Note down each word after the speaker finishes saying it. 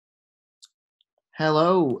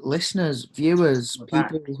Hello, listeners, viewers, We're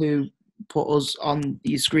back. people who put us on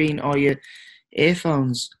your screen or your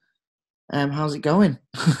earphones. How's it going?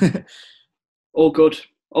 All good.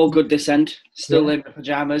 All good this end. Still in my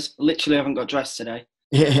pajamas. Literally haven't got dressed today.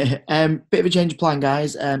 Yeah. Bit of a change of plan,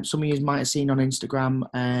 guys. Some of you might have seen on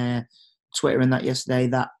Instagram, Twitter, and that yesterday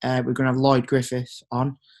that we're going to have Lloyd Griffith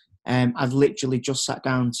on. I've literally just sat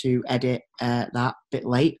down to edit that bit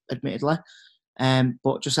late, admittedly.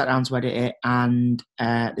 But just sat down to edit it, and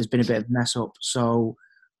there's been a bit of a mess up. So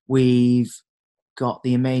we've got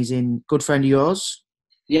the amazing good friend of yours.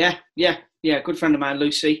 Yeah. Good friend of mine,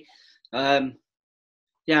 Lucy.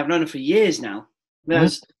 I've known her for years now. I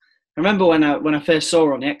remember when I first saw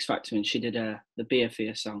her on the X-Factor and she did the Beer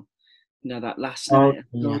Fear song. You know, that last night.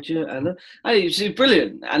 I told you. She was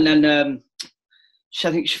brilliant. And then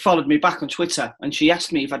I think she followed me back on Twitter and she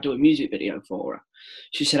asked me if I'd do a music video for her.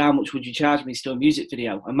 She said, "How much would you charge me to do a music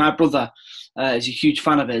video?" And my brother is a huge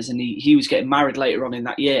fan of hers, and he was getting married later on in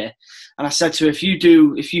that year. And I said to her, "If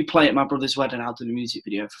you play at my brother's wedding, I'll do the music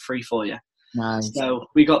video for free for you." Nice. So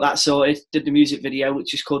we got that sorted. Did the music video,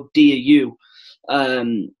 which is called "Dear You,"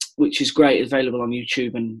 which is great. It's available on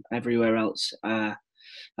YouTube and everywhere else. And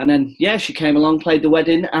then she came along, played the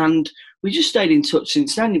wedding, and we just stayed in touch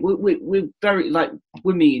since then. We're very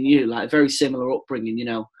we're me and you, like very similar upbringing, you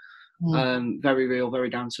know. Very real, very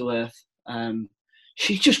down to earth.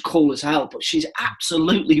 She's just cool as hell, but she's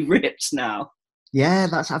absolutely ripped now. Yeah,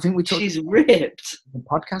 I think we she's ripped. The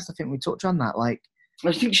podcast. I think we touched on that. Like,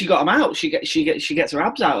 I think she got them out. She gets her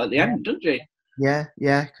abs out at the end, doesn't she? Yeah,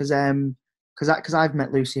 because I've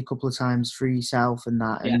met Lucy a couple of times through yourself and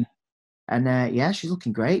that, and she's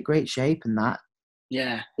looking great shape and that.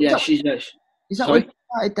 Yeah, Is that what you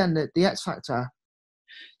started then, the X Factor?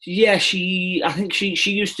 Yeah, I think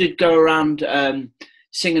she used to go around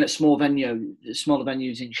singing at smaller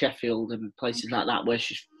venues in Sheffield and places like that. Where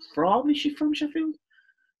she's from? Is she from Sheffield?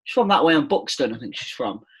 She's from that way on Buxton, I think she's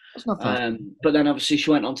from. That's not far. But then obviously she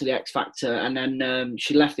went on to the X Factor, and then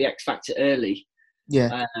she left the X Factor early.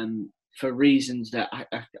 Yeah. For reasons that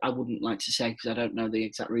I wouldn't like to say because I don't know the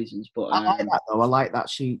exact reasons. But I like that though. I like that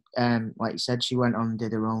she, like you said, she went on and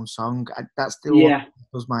did her own song. That's still what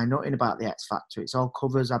does my nutting about the X Factor. It's all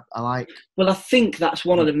covers. I like. Well, I think that's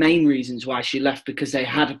one of the main reasons why she left, because they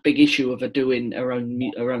had a big issue of her doing her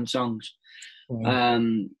own songs. Yeah.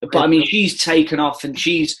 But I mean, she's taken off, and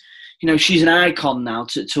she's an icon now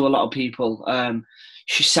to a lot of people.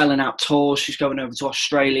 She's selling out tours. She's going over to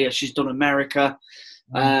Australia. She's done America.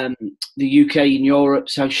 The UK and Europe,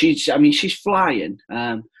 so she's flying,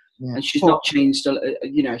 and she's not changed.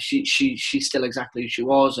 She's still exactly who she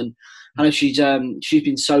was, and I know she's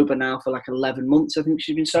been sober now for like 11 months. I think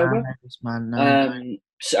she's been sober,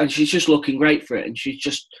 and she's just looking great for it. And she's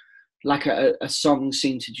just like a song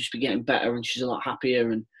seems to just be getting better, and she's a lot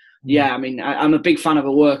happier. And I mean, I'm a big fan of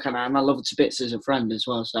her work, and I love her to bits as a friend as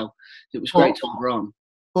well. So it was great to have her on.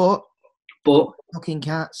 But fucking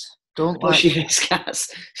cats. She hates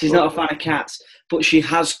cats. She's not a fan of cats, but she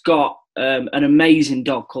has got an amazing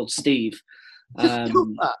dog called Steve.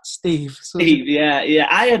 Steve. Steve, yeah.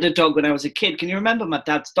 I had a dog when I was a kid. Can you remember my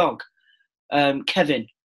dad's dog, Kevin?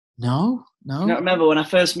 No. I remember when I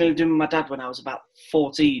first moved in with my dad when I was about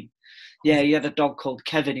 14. Yeah, he had a dog called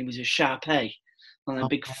Kevin. He was a Shar-Pei, one of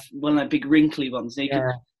the big wrinkly ones. He could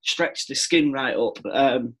stretch the skin right up.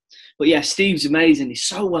 But yeah, Steve's amazing. He's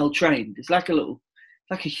so well trained. It's like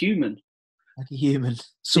a human. Like a human.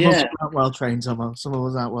 Some of us aren't well trained, some of us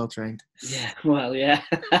aren't well trained. Yeah, well, yeah.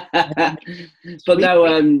 But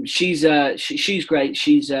no, she's great.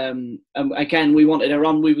 She's again, we wanted her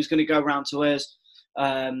on. We was going to go around to hers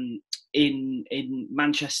in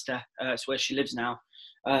Manchester. It's where she lives now.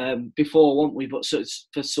 Before, weren't we? But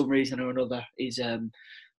for some reason or another,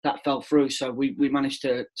 that fell through. So we managed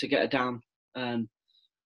to get her down.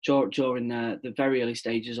 During the very early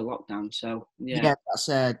stages of lockdown, so yeah, that's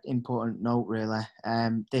an important note, really.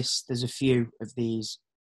 There's a few of these,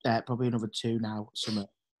 probably another two now, some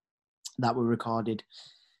that were recorded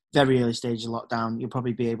very early stages of lockdown. You'll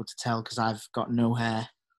probably be able to tell because I've got no hair.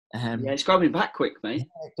 It's growing back quick, mate.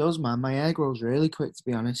 Yeah, it does, man. My hair grows really quick, to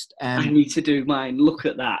be honest. I need to do mine. Look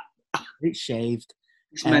at that. It's shaved.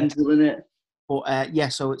 It's mental, isn't it? But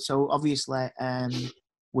so obviously,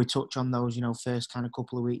 we touch on those, first kind of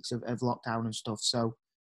couple of weeks of lockdown and stuff. So,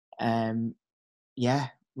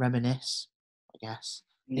 reminisce, I guess.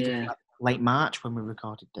 Yeah. Like late March when we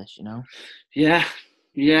recorded this, Yeah.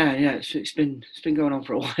 It's been going on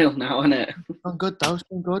for a while now, hasn't it? It's been good though. It's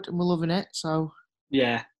been good, and we're loving it. So.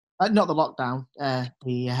 Yeah. Not the lockdown. The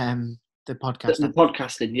podcast. The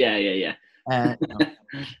podcasting. Yeah.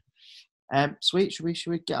 Sweet. Should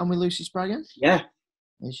we get on with Lucy Spraggan? Yeah.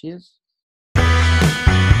 Here she is.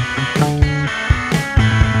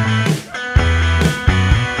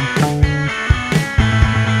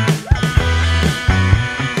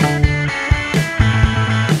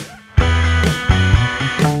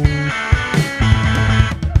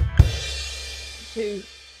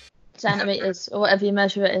 Centimeters or whatever you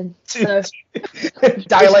measure it in. So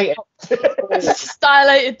dilated.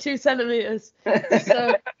 Dilated 2 centimeters.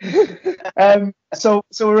 So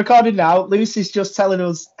we're recording now. Lucy's just telling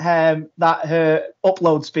us that her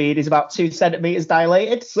upload speed is about 2 centimeters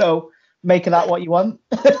dilated. So make of that what you want.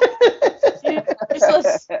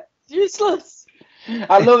 Useless.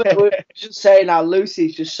 I love it. We're just saying how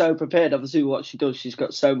Lucy's just so prepared. Obviously, what she does, she's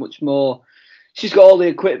got so much more. She's got all the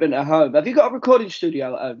equipment at home. Have you got a recording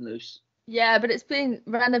studio at home, Luce? Yeah, but it's being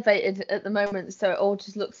renovated at the moment, so it all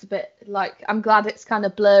just looks a bit like... I'm glad it's kind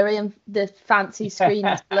of blurry and the fancy screen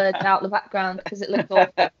is blurred out the background because it looks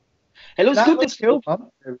awful. It looks good. This cool,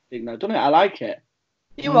 everything though, doesn't it? I like it.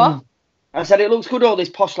 You what? I said it looks good. All this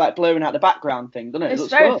posh like blurring out the background thing, doesn't it? It's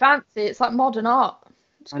very fancy. It's like modern art.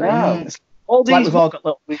 It's great. I know. All these, like we've all got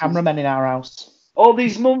little cameramen in our house. All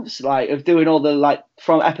these months, like, of doing all the, like,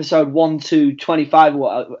 from episode 1 to 25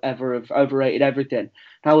 or whatever of Overrated Everything.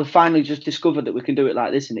 Now we've finally just discovered that we can do it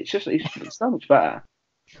like this, and it's so much better.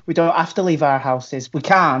 We don't have to leave our houses. We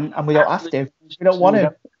can, and we don't have to. We don't want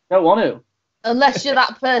to. Don't want to. Unless you're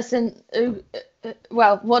that person who,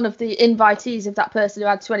 one of the invitees of that person who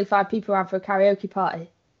had 25 people around for a karaoke party.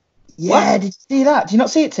 Yeah, did you see that? Did you not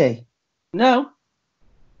see it, T? No.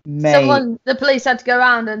 Mate. The police had to go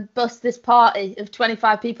around and bust this party of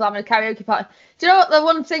 25 people having a karaoke party. Do you know what the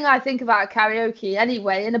one thing I think about karaoke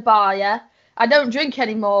anyway, in a bar, yeah? I don't drink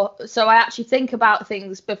anymore, so I actually think about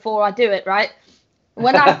things before I do it, right?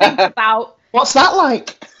 When I think about... What's that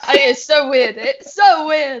like? It's so weird. It's so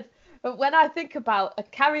weird. But when I think about a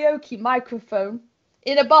karaoke microphone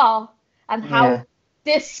in a bar and how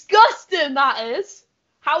disgusting that is,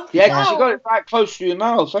 how because you got it right close to your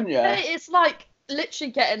mouth, haven't you? It's like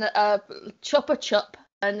literally getting a chup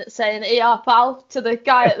and saying "ER pal" to the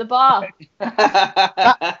guy at the bar.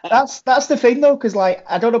 That's the thing though, because like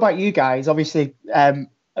I don't know about you guys. Obviously,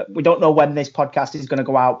 we don't know when this podcast is going to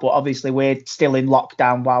go out, but obviously we're still in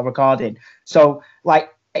lockdown while recording. So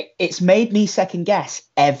like it's made me second guess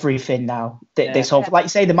everything now. This whole, like you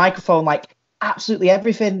say, the microphone, like absolutely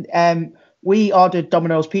everything. We ordered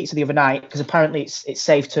Domino's pizza the other night because apparently it's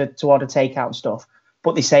safe to order takeout and stuff.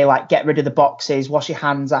 But they say, like, get rid of the boxes, wash your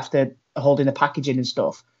hands after holding the packaging and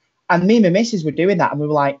stuff. And me and my missus were doing that. And we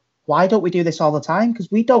were like, why don't we do this all the time? Because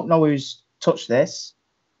we don't know who's touched this.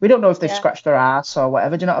 We don't know if they've scratched their ass or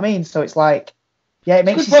whatever. Do you know what I mean? So it's like, yeah, it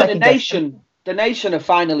makes you second guess. The nation are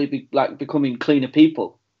finally becoming cleaner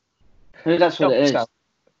people. I think that's what it is. So.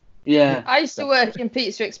 Yeah. I used to work in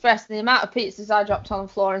Pizza Express, and the amount of pizzas I dropped on the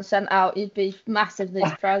floor and sent out, you'd be massively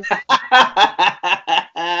surprised.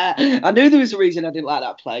 I knew there was a reason I didn't like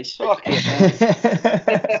that place. Fuck it.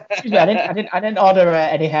 Excuse me, I didn't order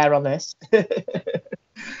any hair on this.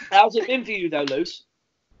 How's it been for you though, Luce?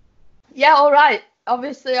 Yeah, all right.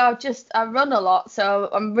 Obviously, I run a lot, so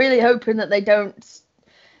I'm really hoping that they don't.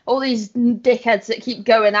 All these dickheads that keep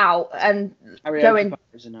going out and going.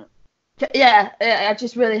 Isn't it? Yeah, I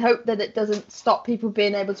just really hope that it doesn't stop people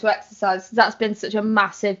being able to exercise. That's been such a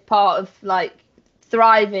massive part of like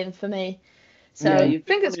thriving for me. So you've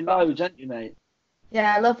been running loads, haven't you, mate?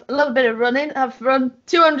 Yeah, I love a bit of running. I've run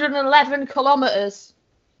 211 kilometres.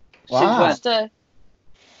 Wow.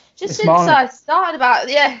 Just since I started about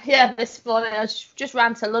this morning. I just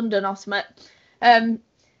ran to London or something.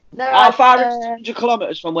 How far is 200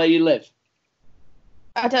 kilometres from where you live?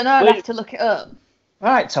 I don't know. I'd have to look it up. All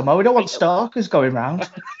right, Tomo, we don't want stalkers going round.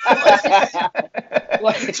 I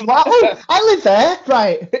live there,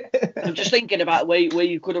 right? I'm just thinking about where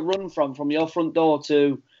you could have run from your front door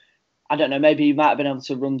to, I don't know, maybe you might have been able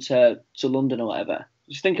to run to London or whatever.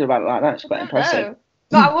 Just thinking about it like that, it's quite impressive. Know.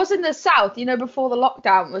 But I was in the south, before the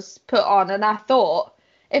lockdown was put on, and I thought,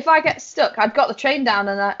 if I get stuck, I'd got the train down,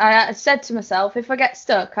 and I said to myself, if I get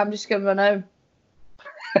stuck, I'm just going to run home.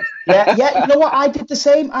 Yeah, you know what? I did the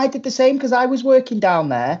same because I was working down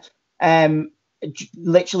there,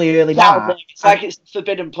 literally early March. It's like it's a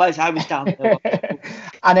forbidden place. I was down there.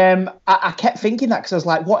 And I kept thinking that because I was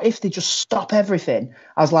like, what if they just stop everything?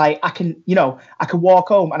 I was like, I can walk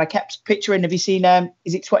home. And I kept picturing, have you seen,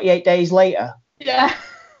 is it 28 Days Later? Yeah.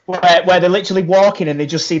 Where they're literally walking and they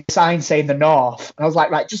just see the sign saying the north. And I was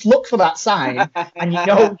like, right, just look for that sign and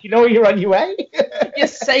you know you're on your way. You're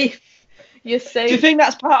safe. You're safe. Do you think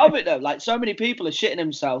that's part of it though? Like so many people are shitting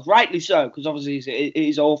themselves, rightly so, because obviously it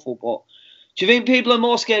is awful. But Do you think people are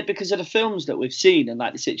more scared because of the films that we've seen and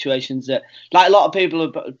like the situations that, like a lot of people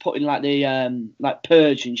are putting like the like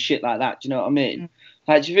Purge and shit like that? Do you know what I mean?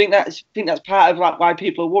 Like, do you think that's part of like why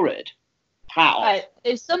people are worried? Right.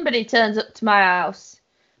 If somebody turns up to my house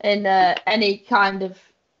in any kind of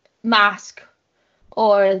mask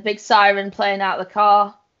or a big siren playing out the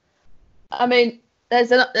car, I mean,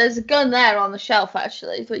 there's a gun there on the shelf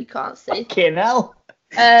actually, but you can't see. Fucking hell.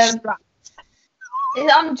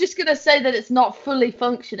 I'm just gonna say that it's not fully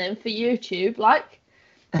functioning for YouTube. Like,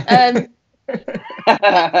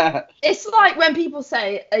 it's like when people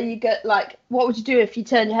say, what would you do if you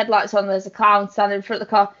turn your headlights on? There's a clown standing in front of the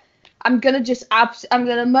car. I'm gonna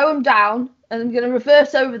mow them down, and I'm gonna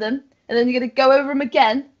reverse over them, and then you're gonna go over them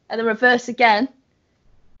again, and then reverse again.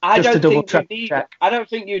 I don't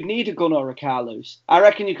think you'd need a gun or a car, Luce. I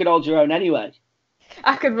reckon you could hold your own anyway.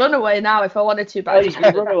 I could run away now if I wanted to, but you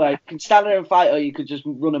could run away. You can stand there and fight, or you could just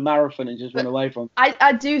run a marathon and just run away from.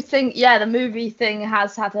 I do think, the movie thing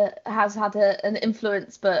has had an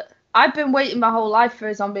influence, but I've been waiting my whole life for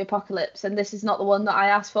a zombie apocalypse, and this is not the one that I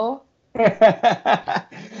asked for. I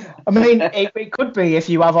mean, it could be if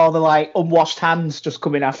you have all the like unwashed hands just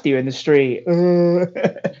coming after you in the street.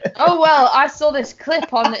 Oh well, I saw this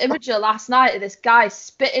clip on the Imager last night of this guy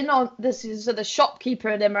spitting on the shopkeeper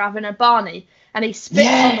and him are having a Barney, and he spits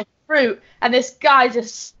on the fruit, and this guy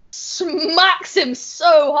just smacks him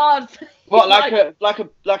so hard. What, like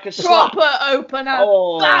a slap? Proper open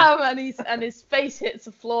hand, bam, and his face hits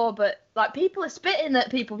the floor. But like people are spitting at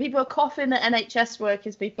people. People are coughing at NHS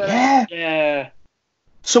workers. People. Yeah.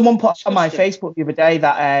 Someone put on my Facebook the other day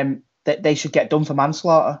that they should get done for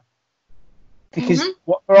manslaughter because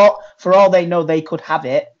for all they know, they could have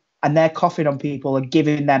it, and they're coughing on people and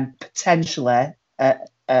giving them potentially a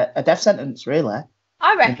death sentence. Really,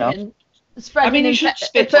 I reckon. You know? You should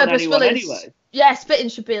spit on anyone anyway. Yeah, spitting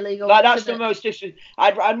should be illegal. Like that's the most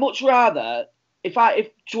disrespectful. I'd much rather if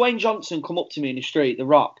Dwayne Johnson come up to me in the street, The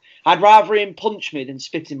Rock, I'd rather him punch me than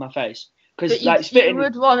spit in my face. Because like spitting, you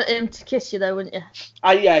would want him to kiss you though, wouldn't you?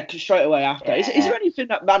 Yeah, straight away after. Yeah. Is there anything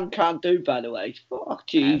that man can't do? By the way, fuck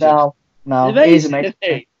Jesus. No, he's amazing.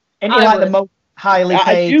 Ain't he like the most highly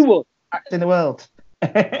paid actor in the world?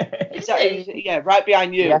 Exactly. Yeah, right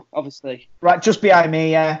behind you, obviously. Right, just behind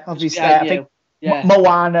me. Yeah, obviously. I think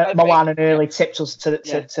Moana nearly tipped us to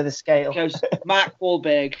the scale. Because Mark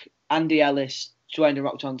Wahlberg, Andy Ellis, Dwayne The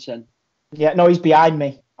Rock Johnson. Yeah, no, he's behind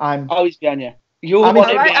me. He's behind you.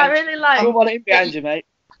 I really like. You want him behind you, mate.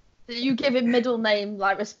 You give him middle name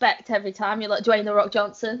like respect every time. You're like Dwayne The Rock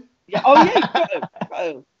Johnson. Yeah. Oh yeah. Got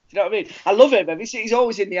him. Do you know what I mean? I love him. He's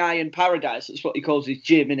always in the Iron Paradise. That's what he calls his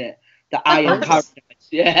gym, innit? The Iron Paradise.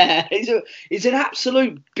 Yeah. He's an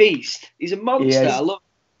absolute beast. He's a monster. I love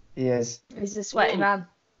him. He is. He's a sweaty man.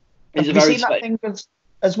 He's Have you seen that thing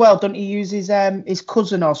as well? Don't he use his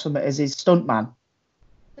cousin or something as his stuntman?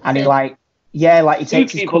 And he he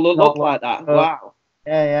takes his people look like that. Wow.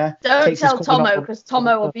 Yeah. Don't tell Tomo because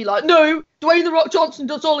Tomo will be like, no, Dwayne The Rock Johnson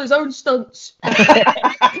does all his own stunts.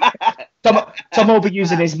 Tomo will be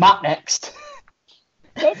using his Matt next.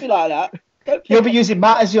 Don't be like that. You'll be using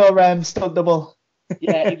Matt as your stunt double.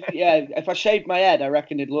 If I shaved my head, I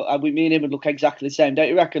reckon me and him would look exactly the same. Don't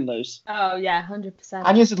you reckon, Luz? Oh yeah, 100%.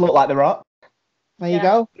 And you should look like The Rock. There you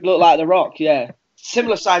go. Look like The Rock, yeah.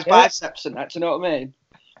 Similar size biceps and that. Do you know what I mean?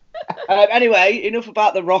 Anyway, enough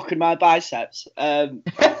about The Rock and my biceps. As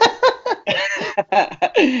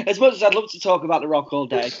much as I'd love to talk about The Rock all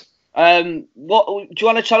day, what do you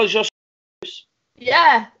want to tell us your?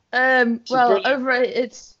 Yeah. Well,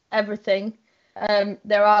 overrated everything.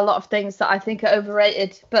 There are a lot of things that I think are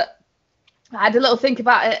overrated, but I had a little think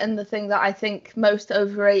about it, and the thing that I think most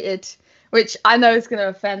overrated, which I know is going to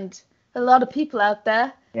offend a lot of people out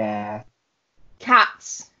there. Yeah.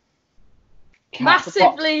 Cats.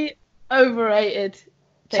 Massively overrated.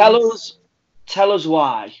 Things. Tell us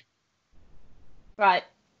why. Right.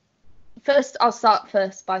 First, I'll start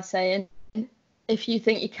by saying, if you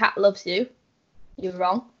think your cat loves you, you're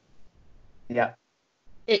wrong. Yeah.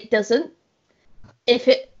 It doesn't. If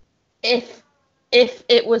it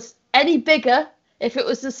was any bigger, if it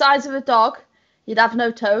was the size of a dog, you'd have no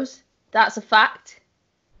toes. That's a fact.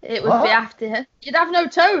 It would be after her. You'd have no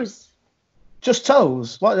toes. Just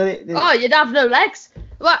toes? What? Oh, you'd have no legs.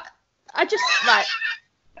 What? You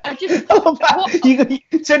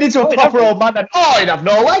turned into a proper old man. You'd have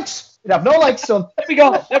no legs. You'd have no legs, son. There we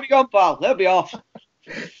go, pal. They'll be off.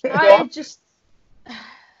 There's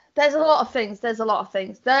a lot of things.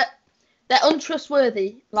 They're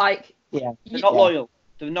untrustworthy. Like, they're not loyal.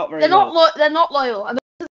 They're not very. They're not loyal. And the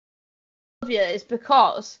reason they love you is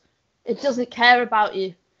because it doesn't care about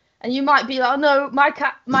you. And you might be like, oh, no, my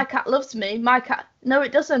cat loves me. My cat. No,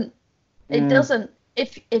 it doesn't. It doesn't.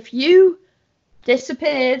 If you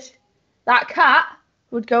disappeared, that cat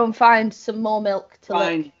would go and find some more milk to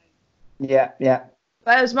lick. Yeah.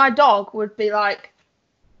 Whereas my dog would be like,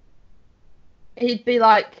 he'd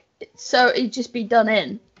just be done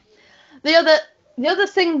in. The other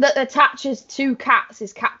thing that attaches to cats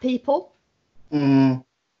is cat people.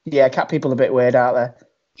 Yeah, cat people are a bit weird, aren't they?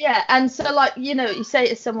 Yeah, and so like, you know, you say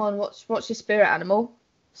to someone, what's your spirit animal?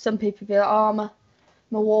 Some people be like, oh, I'm a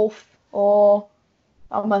wolf, or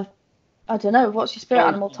I don't know, what's your spirit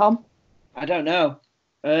animal, Tom? I don't know.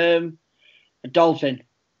 A dolphin.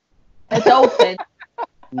 A dolphin?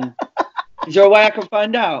 Is there a way I can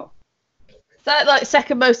find out? Is that like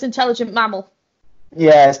second most intelligent mammal?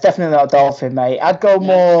 Yeah, it's definitely not a dolphin, mate. I'd go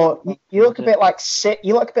more. You look a bit like Sid.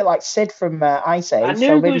 You look a bit like Sid from Ice Age. I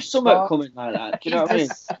knew there was something coming like that. Do you know what I mean?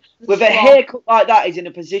 With a sloth. haircut like that, he's in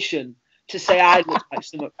a position to say I look like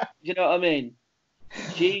something. Do you know what I mean?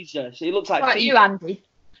 Jesus, he looks like. Right, you, Andy.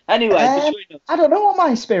 Anyway, I don't know what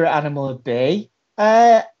my spirit animal would be.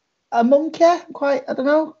 A monkey, I don't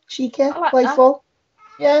know, cheeky, like playful.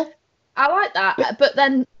 That. Yeah. I like that. But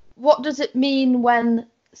then, what does it mean when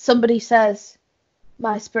somebody says,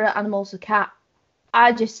 my spirit animal's a cat?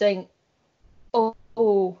 I just think, oh.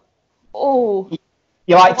 You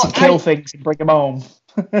like to kill things and bring them home.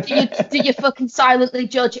 Do you fucking silently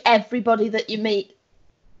judge everybody that you meet?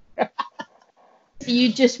 Do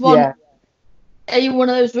you just want? Yeah. Are you one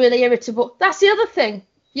of those really irritable? That's the other thing.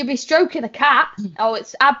 You'll be stroking a cat. Oh,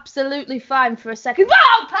 it's absolutely fine for a second.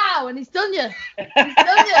 Wow, pow, and he's done you. He's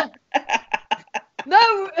done you.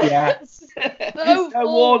 No. Yeah. No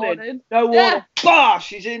warning. No warning. Yeah. Bosh,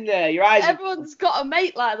 she's in there. Your eyes. Everyone's got a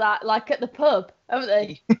mate like that, like at the pub, haven't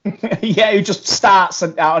they? Yeah, who just starts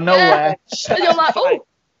out of nowhere. And you're like, oh,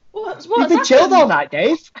 what's You've been chilled all night,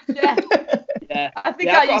 Dave. Yeah. I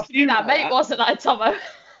think I used to be that mate, wasn't I, Tomo?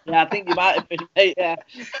 Yeah, I think you might have been, mate. Yeah.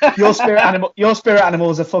 Your spirit animal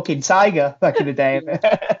was a fucking tiger back in the day.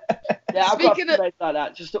 Yeah, I've got mates like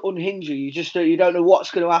that, just to unhinge you. You don't know what's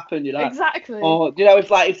going to happen. You know. Exactly. Or you know,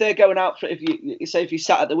 if they're going out for, if you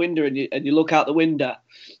sat at the window and you look out the window,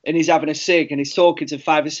 and he's having a cig and he's talking to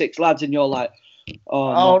 5 or 6 lads, and you're like,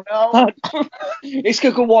 oh no. It's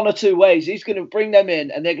going to go one or two ways. He's going to bring them in,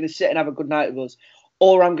 and they're going to sit and have a good night with us,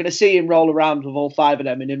 or I'm going to see him roll around with all 5 of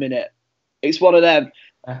them in a minute. It's one of them.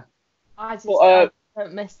 I just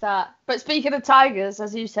don't miss that. But speaking of tigers,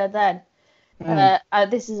 as you said then,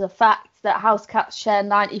 this is a fact that house cats share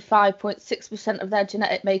 95.6% of their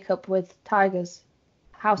genetic makeup with tigers.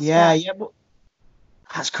 House cats. Yeah, but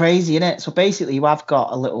that's crazy, isn't it? So basically, you have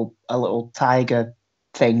got a little tiger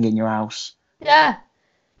thing in your house. Yeah,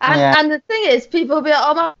 and the thing is, people will be like,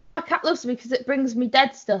 "Oh, my cat loves me because it brings me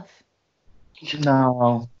dead stuff."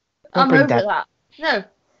 No, I'm over that. No,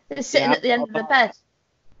 it's sitting at the end of the bed.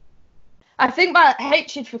 I think my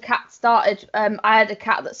hatred for cats started. I had a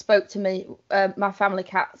cat that spoke to me. My family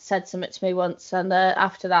cat said something to me once, and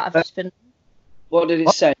after that, I've just been. What did it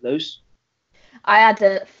say, Luce? I had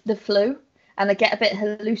the flu, and I get a bit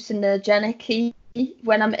hallucinogenic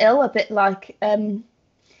when I'm ill, a bit like. And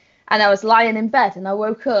I was lying in bed, and I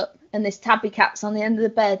woke up, and this tabby cat's on the end of the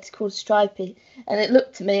bed called Stripey, and it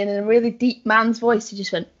looked at me, and in a really deep man's voice, he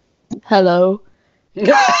just went, "Hello."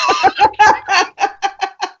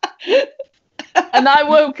 And I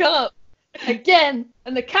woke up again,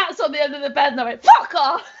 and the cat's on the end of the bed, and I went, "Fuck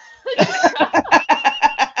off!"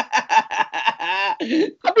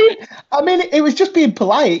 I mean, it was just being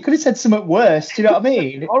polite. It could have said something worse. Do you know what I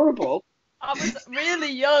mean? Horrible. I was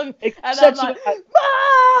really young, and I'm like,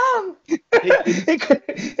 "Mom!"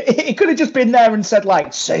 It could have just been there and said,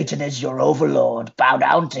 like, "Satan is your overlord. Bow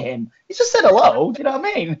down to him." He just said hello. Do you know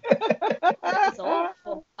what I mean? That's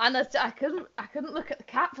awful. And I couldn't look at the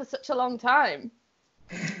cat for such a long time.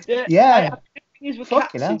 Yeah. The thing is with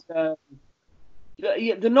cats is,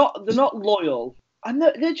 they're not loyal, and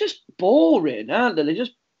they're just boring, aren't they? They're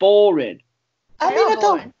just boring. I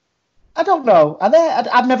don't know.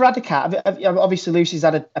 I've never had a cat. Obviously, Lucy's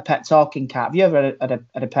had a pet talking cat. Have you ever had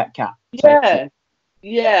a pet cat?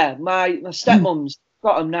 Yeah. My stepmom's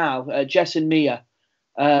got them now, Jess and Mia.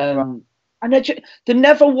 And they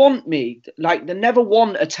never want me. Like, they never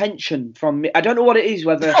want attention from me. I don't know what it is.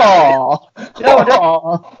 Whether I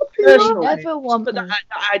never want that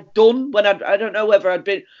I'd done when I don't know whether I'd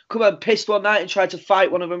been come and pissed one night and tried to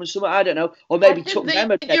fight one of them or something. I don't know, or maybe took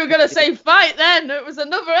them. You were gonna say fight then. It was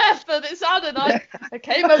another F that it sounded like. I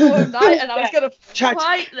came over one night and I was gonna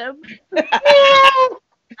fight them.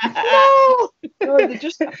 No, they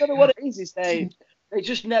just. I don't know what it is. They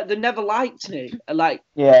just they never liked me. Like,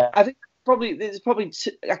 yeah. I think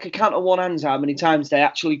I could count on one hand how many times they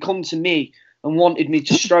actually come to me and wanted me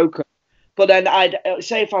to stroke them. But then I'd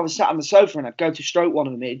say if I was sat on the sofa and I'd go to stroke one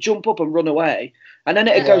of them, it'd jump up and run away, and then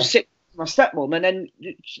it'd go sit with my stepmom, and then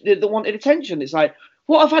they wanted attention. It's like,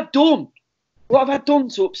 what have I done? What have I done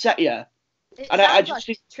to upset you? It And sounds I just like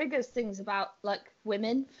it triggers things about like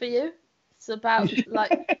women for you. It's about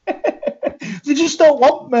like they just don't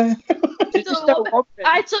want me. They just don't want me.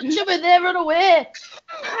 I touch them and they run away.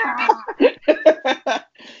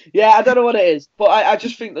 Yeah, I don't know what it is, but I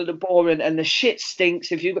just think that they're boring and the shit stinks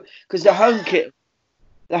because the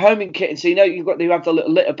homing kitten. So you have the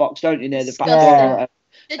little litter box, don't you, near the back door?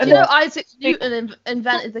 Did you know Isaac Newton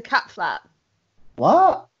invented the cat flap?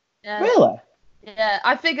 What? Yeah. Really? Yeah,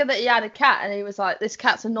 I figured that he had a cat and he was like, this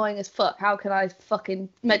cat's annoying as fuck. How can I fucking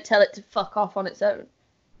tell it to fuck off on its own?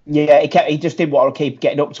 Yeah, he just didn't want to keep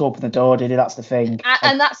getting up to open the door, did he? That's the thing.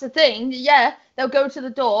 And that's the thing. Yeah, they'll go to the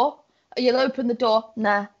door. You'll open the door.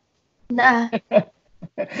 Nah. Off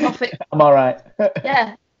it. I'm all right.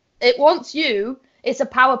 Yeah, it wants you. It's a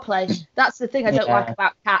power play. That's the thing I don't like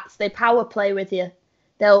about cats. They power play with you.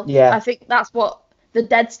 I think that's what the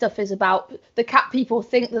dead stuff is about. The cat people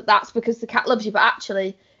think that that's because the cat loves you, but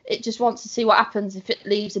actually it just wants to see what happens if it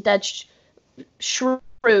leaves a dead shrew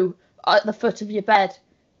at the foot of your bed.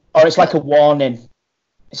 Or it's like a warning.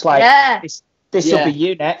 It's like, this will be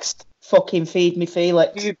you next. Fucking feed me,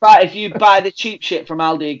 Felix. If you buy the cheap shit from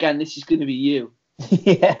Aldi again, this is going to be you.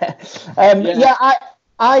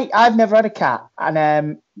 I've never had a cat,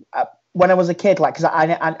 and when I was a kid, like, because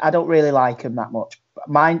I don't really like them that much.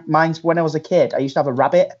 Mine's when I was a kid, I used to have a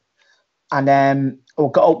rabbit, and I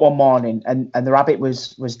got up one morning and the rabbit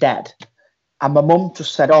was dead, and my mum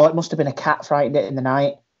just said, "Oh, it must have been a cat frightened it in the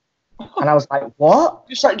night," and I was like, "What?"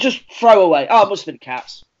 Just throw away. Oh, it must have been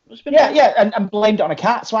cats. And blamed it on a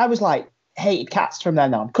cat. So I was like, hated cats from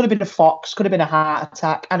then on. Could have been a fox, could have been a heart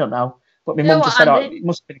attack. I don't know, but my mum just said, "Oh, it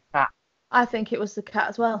must have been a cat." I think it was the cat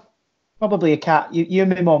as well. Probably a cat. You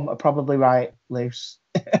and my mum are probably right, Luce.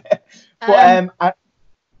 But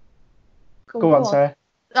go on, sorry.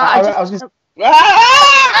 I was going to.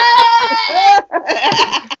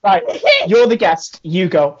 Right, you're the guest. You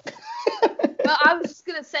go. Well, I was just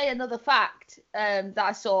going to say another fact that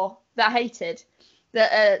I saw that I hated.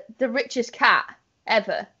 That the richest cat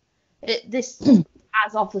ever. This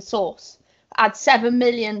as of the source had £7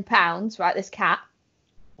 million. Right, this cat.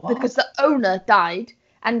 What? Because the owner died,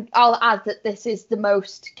 and I'll add that this is the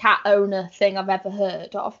most cat owner thing I've ever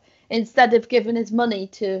heard of. Instead of giving his money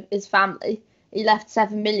to his family, he left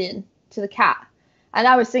 £7 million to the cat. And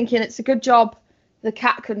I was thinking it's a good job the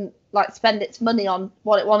cat couldn't like spend its money on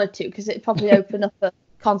what it wanted to, because it'd probably open up a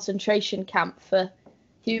concentration camp for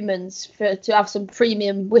humans to have some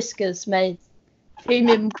premium whiskers made,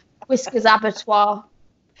 premium whiskers abattoir.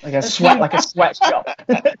 Like a sweatshop.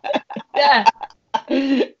 Yeah.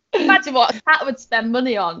 Imagine what a cat would spend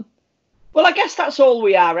money on. Well, I guess that's all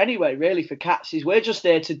we are anyway, really, for cats, is we're just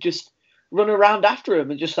there to just run around after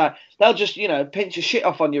them and just like, they'll just, pinch your shit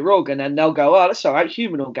off on your rug and then they'll go, "Oh, that's all right,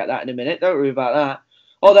 human will get that in a minute, don't worry about that."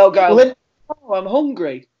 Or they'll go, "Oh, I'm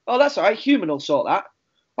hungry." "Oh, that's all right, human will sort that."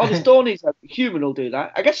 "Oh, the store needs that, human will do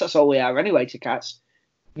that." I guess that's all we are anyway to cats.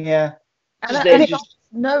 Yeah.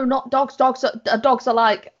 No, not dogs. Dogs are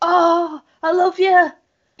like, "Oh, I love you."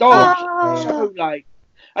 Dogs, so like,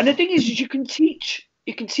 and the thing is you can teach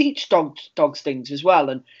dogs things as well,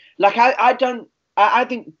 and like I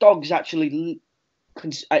think dogs actually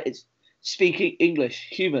speak English,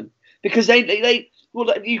 human, because they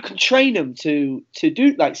you can train them to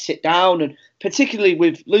do like sit down, and particularly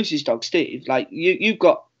with Lucy's dog Steve, like you've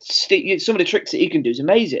got some of the tricks that he can do is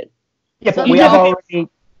amazing. Yeah, but we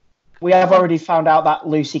have already found out that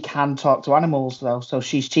Lucy can talk to animals though, so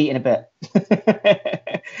she's cheating a bit.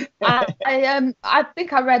 I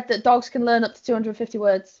think I read that dogs can learn up to 250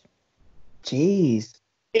 words. Jeez.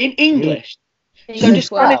 In English. So the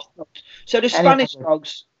Spanish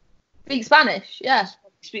dogs speak Spanish, yeah.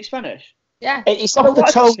 Speak Spanish. Yeah. It's off the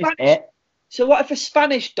tone, isn't it? So what if a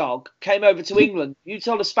Spanish dog came over to England? You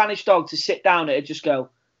told a Spanish dog to sit down, it'd just go,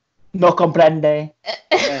 "No comprende."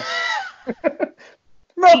 Yeah.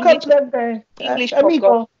 No comprende. English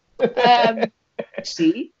amigo.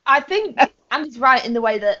 See? I think Andy's right in the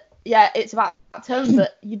way that, it's about tone,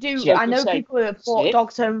 but you do. Yeah, I know people who have brought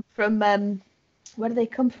dogs home from, where do they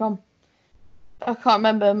come from? I can't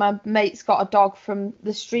remember. My mate's got a dog from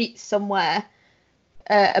the streets somewhere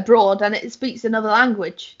abroad, and it speaks another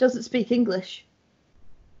language. It doesn't speak English.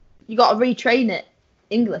 You got to retrain it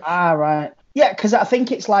English. Ah, right. Yeah, because I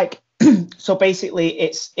think it's like, so basically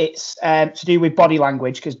it's to do with body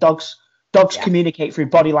language, because dogs communicate through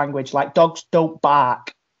body language. Like dogs don't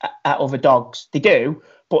bark at other dogs. They do,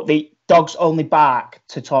 but the dogs only bark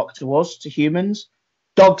to talk to us, to humans.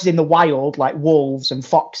 Dogs in the wild, like wolves and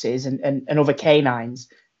foxes and other canines,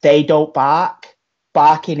 they don't bark.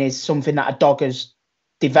 Barking is something that a dog has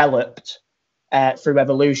developed through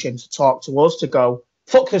evolution to talk to us, to go,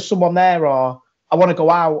 fuck, there's someone there, or I want to go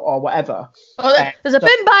out, or whatever. Oh, there's a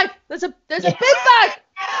bin bag. There's a bin bag.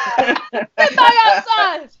 Bin bag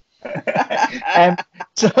outside.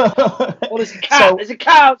 There's a cat. There's a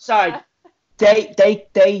cat outside.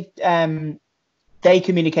 They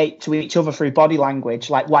communicate to each other through body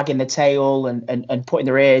language, like wagging the tail and putting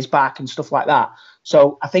their ears back and stuff like that.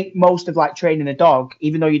 So I think most of like training a dog,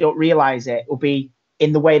 even though you don't realize it, will be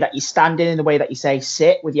in the way that you're standing, in the way that you say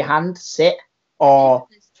sit with your hand, sit, or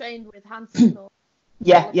it's trained with hand signals.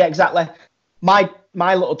 Yeah, exactly. My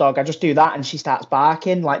little dog, I just do that and she starts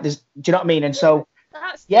barking. Like, do you know what I mean? And so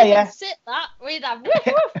that's sit that we'd have woof,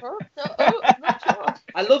 woof, I'm not sure.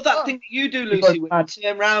 I love that thing that you do, Lucy, when you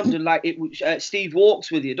turn around and like Steve walks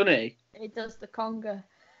with you, doesn't he? He does the conga.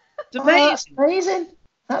 It's amazing. Amazing.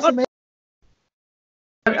 That's amazing.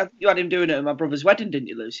 You had him doing it at my brother's wedding, didn't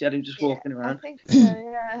you, Lucy? You had him just walking around. I think so,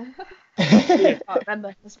 yeah. I can't remember.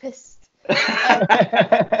 I was pissed.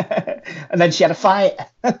 And then she had a fight.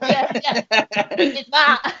 Yeah. With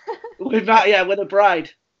Matt. With Matt, yeah, with a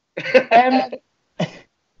bride. But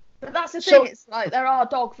that's the thing. It's like there are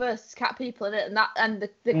dog versus cat people in it, and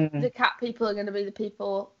the cat people are going to be the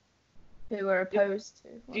people who are opposed to.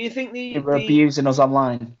 Do you think who were abusing us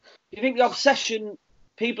online? Do you think the obsession?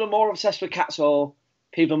 People are more obsessed with cats, or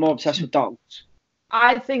people are more obsessed with dogs?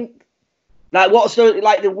 I think. Like, what's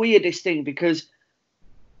the weirdest thing? Because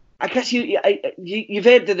I guess you've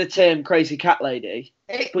heard of the term crazy cat lady.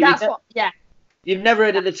 You've never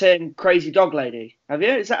heard of the term crazy dog lady, have you?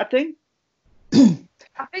 Is that a thing?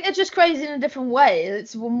 I think it's just crazy in a different way.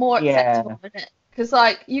 It's more acceptable, isn't it? Because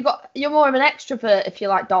like you're more of an extrovert if you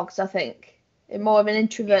like dogs. I think you're more of an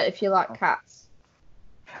introvert if you like cats.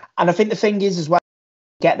 And I think the thing is as well,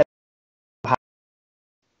 get the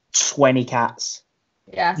 20 cats.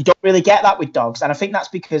 Yeah. You don't really get that with dogs, and I think that's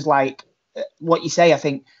because like what you say. I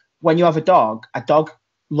think when you have a dog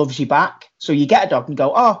loves you back. So you get a dog and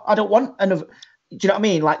go, oh, I don't want another. Do you know what I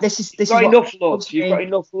mean? Like this is enough love. You've got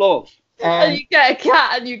enough love. And you get a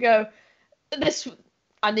cat and you go,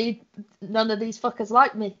 I need none of these fuckers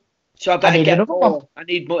like me. So I better get more. I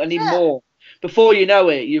need more. Before you know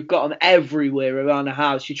it, you've got them everywhere around the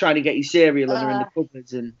house. You're trying to get your cereal and they're in the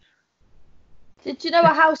cupboards. And did you know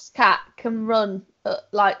a house cat can run at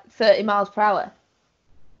like 30 miles per hour?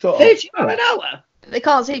 30 miles an hour? They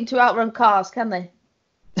can't seem to outrun cars, can they?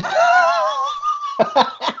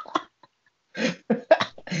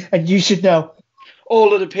 And you should know.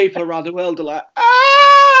 All of the people around the world are like,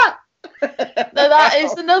 ah! No, that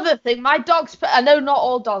is another thing. My dog's, I know not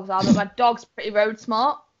all dogs are, but my dog's pretty road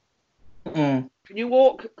smart. Mm. Can you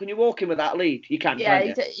walk him with that lead? You can.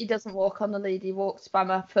 Yeah, he doesn't walk on the lead. He walks by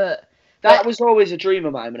my foot. That was always a dream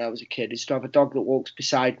of mine when I was a kid, is to have a dog that walks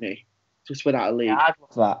beside me, just without a lead. Yeah,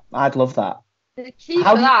 I'd love that. The key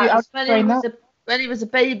for that is when he was a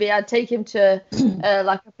baby, I'd take him to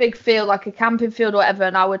like a big field, like a camping field or whatever,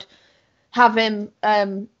 and I would have him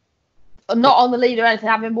not on the lead or anything,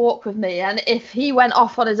 have him walk with me. And if he went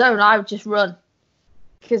off on his own, I would just run.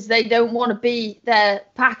 Because they don't want to be their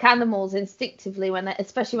pack animals instinctively,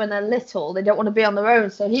 especially when they're little. They don't want to be on their own.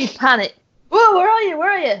 So he'd panic. Whoa, where are you?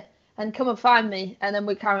 Where are you? And come and find me. And then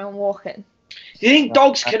we carry on walking. Do you think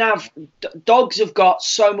dogs have got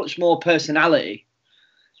so much more personality?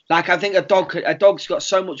 Like, I think a dog's got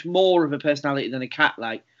so much more of a personality than a cat.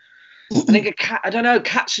 Like, I think a cat, I don't know,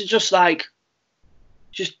 cats are just like,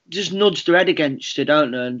 just nudge their head against you,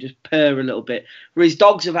 don't they, and just purr a little bit. Whereas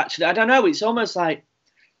dogs have actually, I don't know, it's almost like,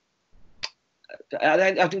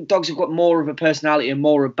 I think dogs have got more of a personality and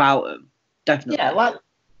more about them. Definitely. Yeah,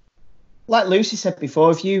 like Lucy said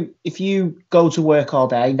before, if you go to work all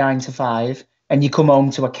day, 9 to 5, and you come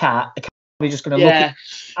home to a cat's probably just going to look at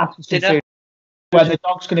you, food. Where the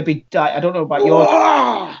dog's going to be, I don't know about yours,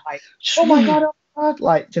 like, oh my god,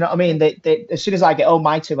 like, do you know what I mean? They as soon as I get home,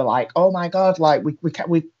 my two are like, oh my god, like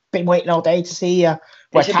we've been waiting all day to see you.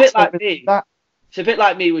 It's a bit like me. It's a bit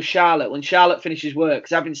like me with Charlotte. When Charlotte finishes work,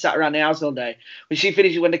 because I've been sat around the house all day. When she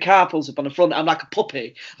finishes, when the car pulls up on the front, I'm like a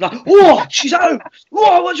puppy. I'm like, whoa, she's home.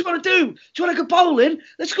 Whoa, what do you want to do? Do you want to go bowling?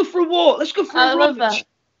 Let's go for a walk. Let's go for a run.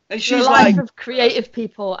 And she's like, of creative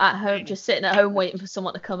people at home, just sitting at home waiting for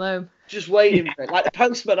someone to come home. Just waiting for it. Like the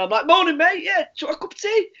postman. I'm like, morning, mate. Yeah, do you want a cup of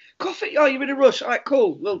tea? Coffee? Oh, you're in a rush. All right,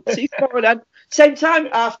 cool. We'll see you tomorrow then. Same time,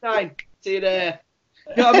 9:30. See you there.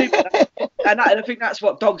 You know what I mean? And I think that's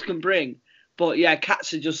what dogs can bring. But yeah,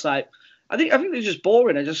 cats are just like, I think they're just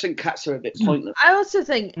boring. I just think cats are a bit pointless. I also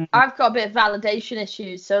think I've got a bit of validation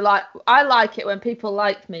issues. So like, I like it when people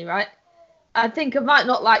like me, right? I think I might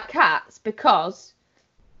not like cats because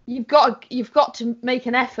you've got to make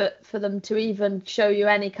an effort for them to even show you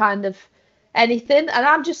any kind of anything. And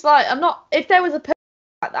I'm just like, I'm not. If there was a person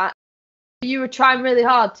like that, you were trying really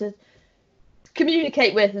hard to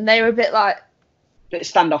communicate with, and they were a bit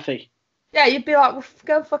standoffy. Yeah, you'd be like, well,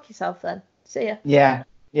 go fuck yourself then. See ya. Yeah.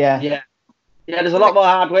 There's a lot more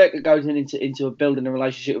hard work that goes into building a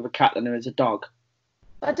relationship with a cat than there is a dog.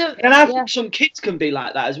 I think some kids can be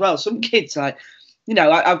like that as well. Some kids, like, you know,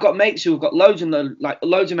 I've got mates who have got loads of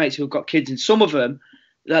mates who have got kids, and some of them,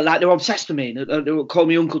 they're obsessed with me. They'll call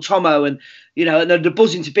me Uncle Tomo, and you know, and they're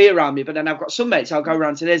buzzing to be around me. But then I've got some mates I'll go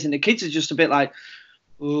around to theirs, and the kids are just a bit like,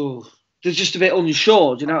 ooh, they're just a bit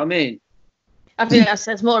unsure. Do you know what I mean? I think that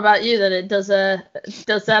says more about you than it does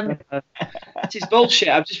them. It's bullshit.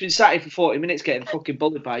 I've just been sat here for 40 minutes getting fucking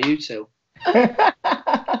bullied by you two.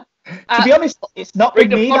 To be honest, it's not bring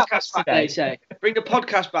the me podcast back. They say, bring the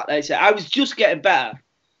podcast back. They say, I was just getting better.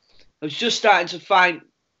 I was just starting to find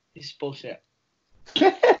this bullshit.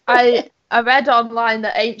 I read online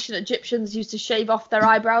that ancient Egyptians used to shave off their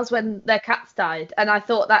eyebrows when their cats died, and I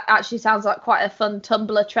thought that actually sounds like quite a fun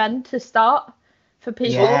Tumblr trend to start for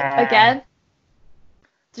people again.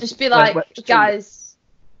 To just be like, guys,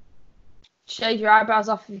 shave your eyebrows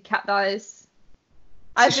off if your cat dies.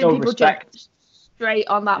 I think people jump straight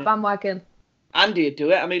on that bandwagon. Andy would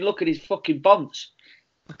do it. I mean, look at his fucking bonds.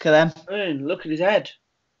 Look at them. I mean, look at his head.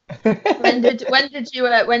 When did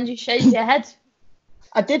you shave your head?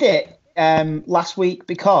 I did it last week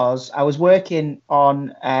because I was working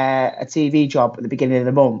on a TV job at the beginning of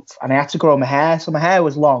the month, and I had to grow my hair. So my hair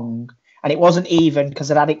was long, and it wasn't even because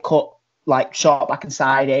I'd had it cut like short back and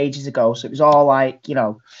side ages ago. So it was all like, you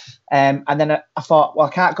know, and then I thought, well,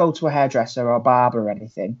 I can't go to a hairdresser or a barber or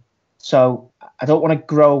anything. So I don't want to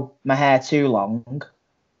grow my hair too long.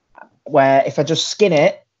 Where if I just skin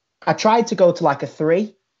it, I tried to go to like a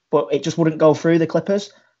 3, but it just wouldn't go through the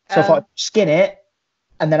clippers. So I thought, skin it,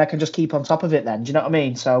 and then I can just keep on top of it then. Do you know what I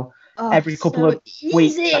mean? So every couple of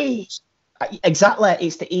weeks. Exactly.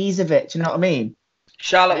 It's the ease of it. Do you know what I mean?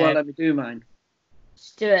 Charlotte won't let me do mine.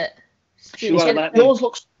 Just do it.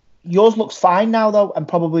 Yours looks fine now, though, and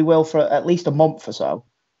probably will for at least a month or so.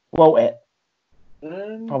 Won't it?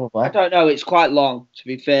 Probably. I don't know. It's quite long, to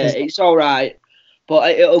be fair. It's all right.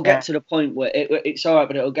 But it'll get to the point where it's all right,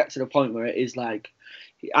 but it'll get to the point where it is like,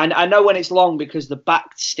 I know when it's long because the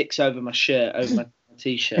back sticks over my shirt, over my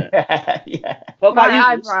t-shirt. Yeah.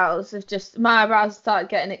 My eyebrows start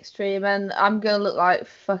getting extreme, and I'm gonna look like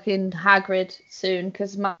fucking Hagrid soon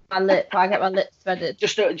because I get my lips threaded.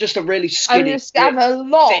 Just a really skinny. I just have a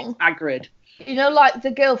long Hagrid. You know, like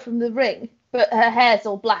the girl from The Ring, but her hair's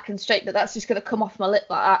all black and straight, but that's just gonna come off my lip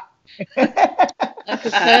like that.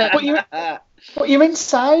 But you're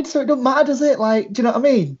inside, so it doesn't matter, does it? Like, do you know what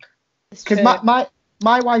I mean? Because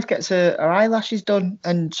my wife gets her eyelashes done,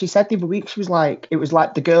 and she said the other week, she was like, it was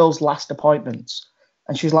like the girl's last appointments,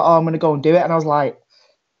 and she was like, oh, I'm going to go and do it. And I was like,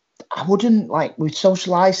 I wouldn't, like, with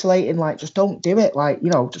social isolating, like, just don't do it. Like, you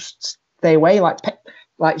know, just stay away.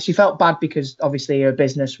 Like she felt bad because obviously her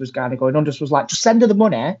business was kind of going under. So was like, just send her the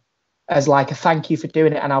money as like a thank you for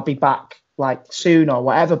doing it, and I'll be back like soon or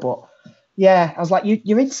whatever. But yeah, I was like,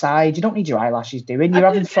 you're inside. You don't need your eyelashes doing. You're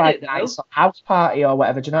having Friday nights house party or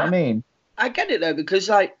whatever. Do you know what I mean? I get it though, because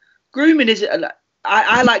like grooming is.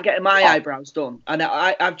 I like getting my eyebrows done, and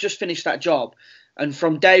I've just finished that job. And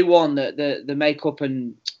from day one, the makeup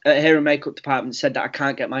and hair and makeup department said that I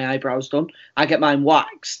can't get my eyebrows done. I get mine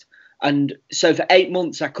waxed, and so for 8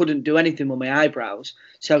 months I couldn't do anything with my eyebrows.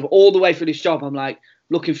 So all the way through this job, I'm like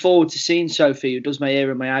looking forward to seeing Sophie, who does my hair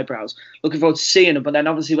and my eyebrows. Looking forward to seeing her, but then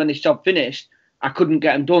obviously when this job finished, I couldn't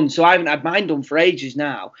get them done. So I haven't had mine done for ages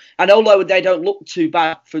now. And although they don't look too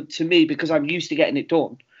bad to me because I'm used to getting it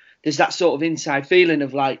done, there's that sort of inside feeling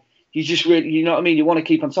of like, you just really, you know what I mean? You want to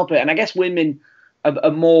keep on top of it. And I guess women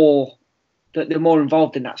are more, they're more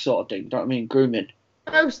involved in that sort of thing. You know what I mean? Grooming.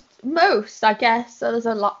 Most, I guess. So there's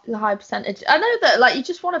a high percentage. I know that, like, you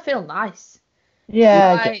just want to feel nice.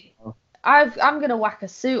 Yeah. Like, I'm gonna whack a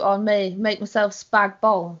suit on me, make myself spag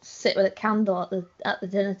bol, sit with a candle at the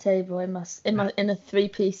dinner table in a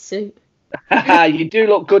 3-piece suit. You do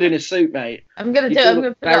look good in a suit, mate. I'm gonna put it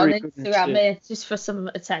on Instagram, mate, just for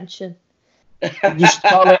some attention. You should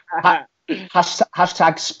call it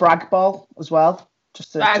hashtag spragball as well.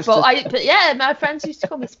 But yeah, my friends used to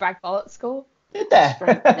call me spragball at school. Did they?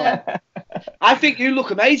 Yeah. I think you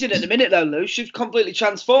look amazing at the minute though, Lou. You've completely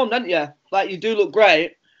transformed, haven't you? Like, you do look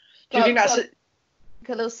great. Do you think that's a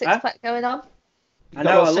little six-pack going on? I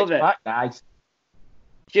know, I love it. Guys.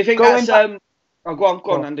 Do you think Going that's Oh, go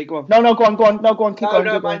on, Andy. Go on. No, go on. Keep going.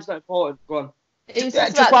 No, mine's not important. Go on. It was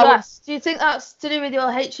Just just while about to ask, do you think that's to do with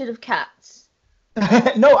your hatred of cats?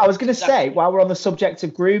 No, I was going to say, while we're on the subject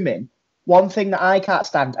of grooming, one thing that I can't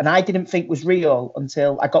stand, and I didn't think was real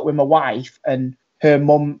until I got with my wife and her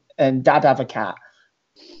mum and dad have a cat,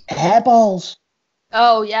 hairballs.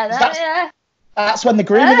 Oh, yeah, That's when they're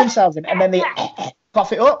grooming themselves and then they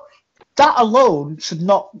cough it up. That alone should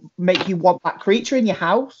not make you want that creature in your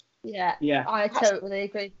house. Yeah, Yeah. I totally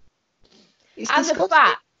agree. It's And disgusting. the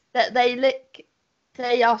fact that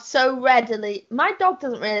they are so readily. My dog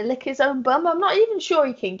doesn't really lick his own bum. I'm not even sure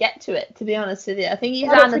he can get to it, to be honest with you. I think he's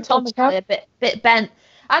I don't think dogs anatomically a bit bent.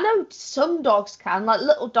 I know some dogs can, like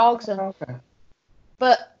little dogs,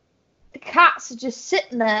 but the cats are just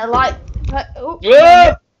sitting there like oh,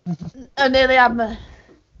 I nearly had my.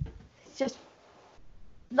 It's just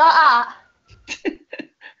that.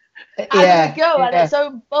 Having a go at its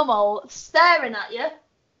own bumhole, staring at you.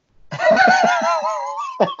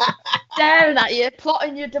 Staring at you,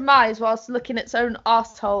 plotting your demise whilst looking at its own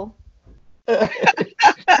arsehole. And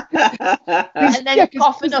then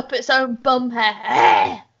coughing up its own bum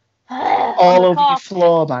hair. All over the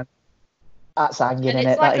floor, man. That's hanging in it.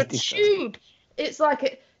 It's like that a is tube. It's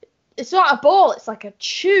like it's not a ball, it's like a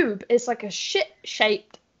tube. It's like a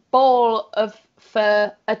shit-shaped ball of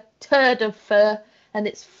fur, a turd of fur, and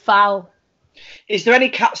it's foul. Is there any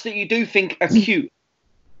cats that you do think are cute?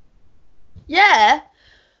 Yeah.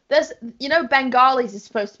 There's, Bengalis are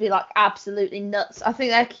supposed to be like absolutely nuts. I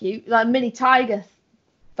think they're cute, like mini tiger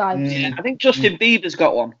vibes. Yeah, I think Justin Bieber's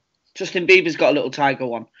got one. Justin Bieber's got a little tiger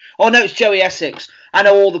one. Oh no, it's Joey Essex. I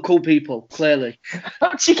know all the cool people, clearly.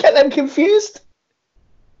 How'd you get them confused?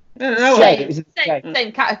 No.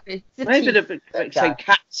 Same category. Maybe the same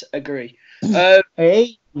cats agree.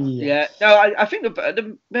 Hey. Yeah, no, I think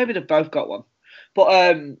maybe they've both got one.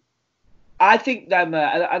 But I think them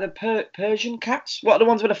are the Persian cats. What are the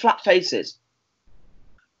ones with the flat faces?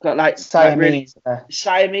 Got like Siamese.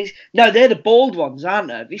 Siamese. No, they're the bald ones, aren't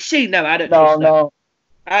they? Have you seen them? I don't know. No.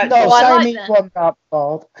 No, Siamese ones aren't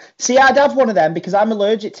bald. See, I'd have one of them because I'm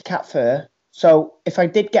allergic to cat fur. So if I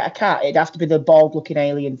did get a cat, it'd have to be the bald-looking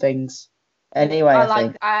alien things. Anyway, I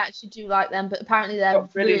think. I actually do like them, but apparently they're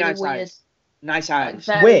really nice weird. eyes. Nice eyes.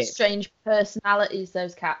 Like very strange personalities,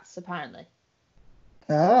 those cats, apparently.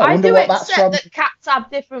 Oh, I wonder do what that's accept from. that cats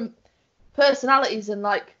have different personalities, and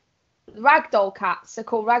like ragdoll cats, they're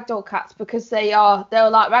called ragdoll cats because they're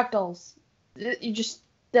like ragdolls.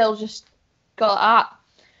 They'll just go like that.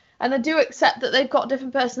 And I do accept that they've got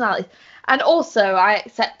different personalities. And also I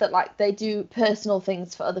accept that like they do personal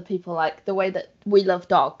things for other people, like the way that we love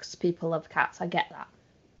dogs, people love cats. I get that.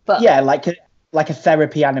 But yeah, like a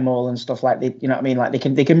therapy animal and stuff like that. You know what I mean? Like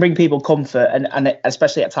they can bring people comfort, and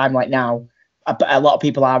especially at a time like now, a lot of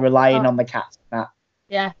people are relying on the cats. And that.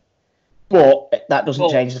 Yeah. But that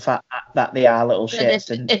doesn't change the fact that they are little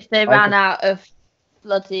shits. If they ran out of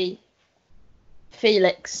bloody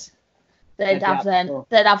Felix, they'd have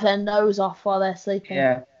their nose off while they're sleeping.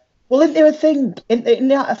 Yeah. Well, isn't there a thing? Isn't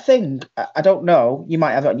there a thing? I don't know. You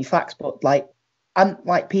might have it on your facts, but like, and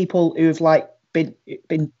like people who've like been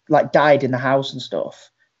like died in the house and stuff,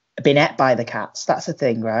 been ate by the cats. That's a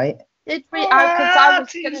thing, right? I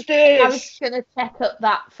was gonna check up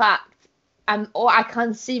that fact, or I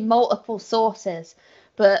can see multiple sources,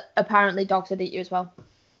 but apparently dogs would eat you as well.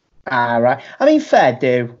 Ah, right. I mean, fair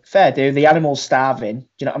do. The animal's starving. Do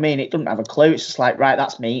you know what I mean? It doesn't have a clue. It's just like, right,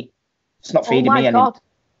 that's meat. It's not feeding me anymore.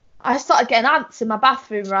 I started getting ants in my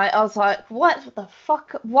bathroom, right? I was like, what the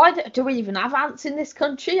fuck? Why do we even have ants in this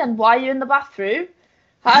country? And why are you in the bathroom?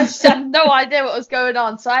 I just had no idea what was going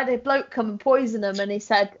on. So I had a bloke come and poison them, and he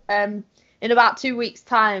said, in about 2 weeks'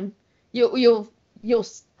 time, you'll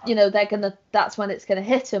that's when it's gonna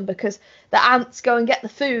hit them, because the ants go and get the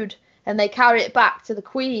food and they carry it back to the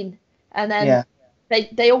queen, and then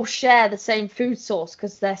they all share the same food source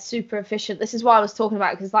because they're super efficient. This is what I was talking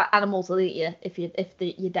about, because like animals will eat you if you're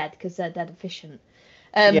dead, because they're dead efficient.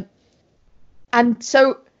 And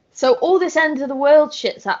so all this end of the world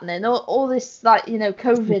shit's happening, all this like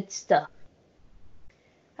COVID stuff,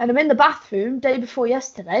 and I'm in the bathroom day before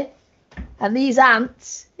yesterday, and these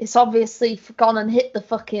ants, it's obviously gone and hit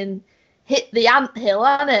the ant hill,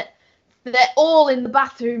 hasn't it? They're all in the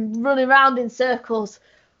bathroom running around in circles.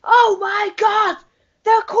 Oh my god,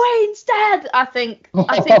 the Queen's dead! I think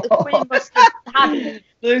the Queen must have had.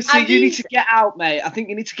 Lucy, you need to get out, mate. I think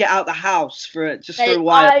you need to get out the house for a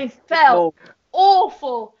while. I felt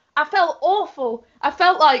awful. I felt awful. I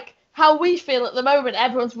felt like how we feel at the moment.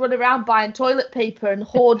 Everyone's running around buying toilet paper and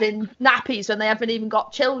hoarding nappies when they haven't even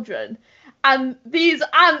got children. And these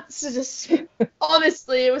ants are just,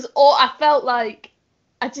 honestly, it was all, I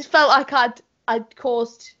just felt like I'd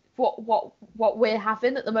caused what we're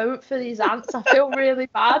having at the moment for these ants. I feel really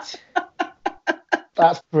bad.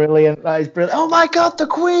 That's brilliant. That is brilliant. Oh my God, the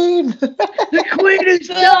Queen! The Queen is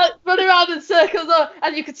So they're like running around in circles,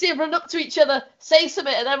 and you could see them run up to each other, say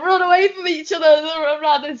something, and then run away from each other, and then run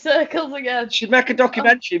around in circles again. You should make a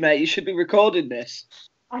documentary, mate. You should be recording this.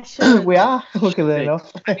 I should. We are, luckily enough.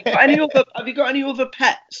 Have you got any other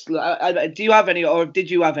pets? Do you have any, or did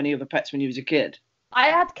you have any other pets when you was a kid? I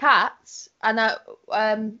had cats,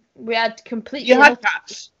 and we had completely. You had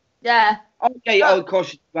cats? Yeah. Okay, of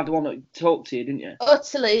course, you had the one that talked to you, didn't you?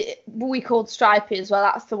 Utterly, we called Stripey as well.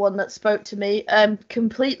 That's the one that spoke to me.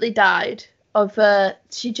 Completely died of.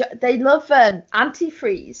 They love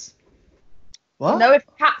antifreeze. What? You know, if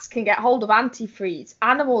cats can get hold of antifreeze,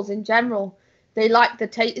 animals in general, they like the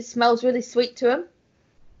taste. It smells really sweet to them.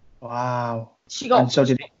 Wow. She got And so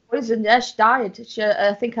did poisoned. Yeah, she died.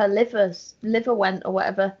 I think her liver went or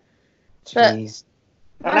whatever. Jeez.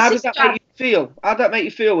 And how did that make you feel? How did that make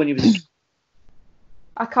you feel when you was a kid?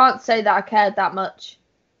 I can't say that I cared that much.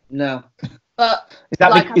 No. But is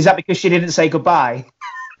that because she didn't say goodbye?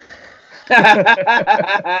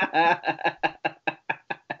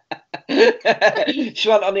 She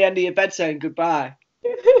went on the end of your bed saying goodbye.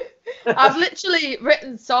 I've literally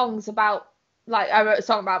written songs about, I wrote a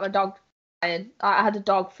song about my dog dying. I had a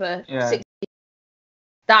dog for 6 years.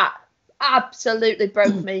 That absolutely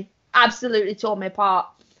broke me. Absolutely tore me apart.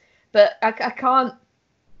 But I can't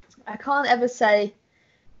ever say.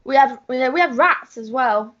 We had rats as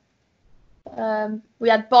well. We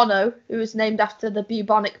had Bono, who was named after the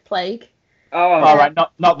bubonic plague. Oh, all right,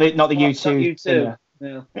 not the U2. U2.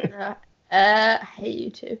 Yeah. I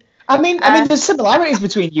hate U2. I mean, there's similarities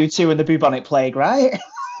between U2 and the bubonic plague, right?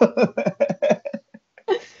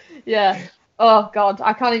 Yeah. Oh God,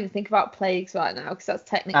 I can't even think about plagues right now because that's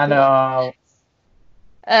technically. I know.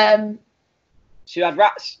 So you had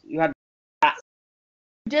rats. You had rats.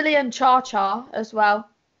 Houdilly and Char Char as well.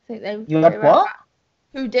 I think they. You had what?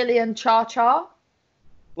 Houdilly and Char Char.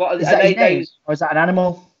 What is that his name? Or is that an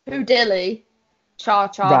animal? Houdilly, Char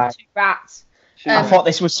Char, right. 2 rats. I thought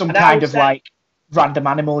this was some kind of random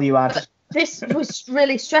animal you had. This was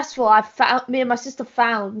really stressful. Me and my sister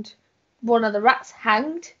found one of the rats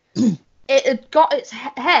hanged. It had got its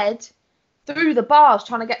head through the bars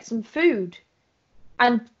trying to get some food,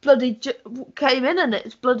 and bloody came in, and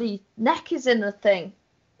its bloody neck is in the thing.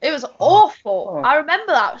 It was awful. I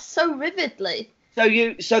remember that so vividly.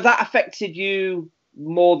 So that affected you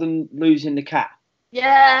more than losing the cat.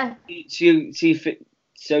 Yeah.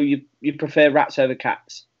 So you prefer rats over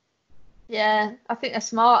cats? Yeah, I think they're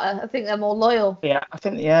smarter. I think they're more loyal. Yeah, I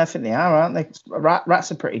think they are, aren't they?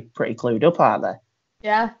 Rats are pretty clued up, aren't they?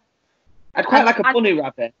 Yeah. I'd quite like a bunny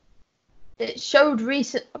rabbit. It showed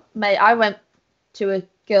mate, I went to a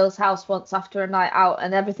girl's house once after a night out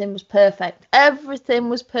and everything was perfect. Everything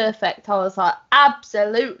was perfect. I was like,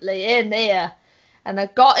 absolutely in here. And I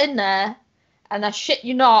got in there and I shit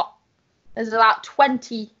you not, there's about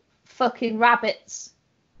 20 fucking rabbits.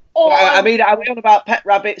 I mean, are we on about pet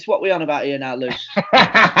rabbits? What are we on about here now, Luce?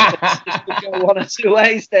 Just go one or two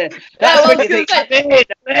ways there. That's when you think,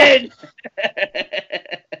 I'm in.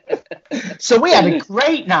 So we had a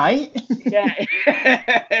great night. Yeah.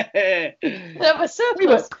 There was we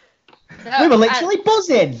were literally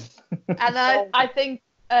buzzing. And I think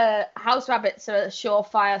house rabbits are a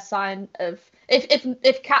surefire sign of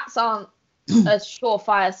if cats aren't a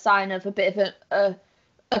surefire sign of a bit of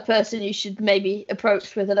a person you should maybe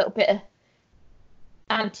approach with a little bit of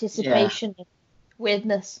anticipation and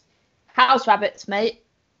weirdness. House rabbits, mate.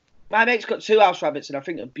 My mate's got 2 house rabbits and I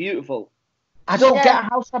think they're beautiful. I don't get a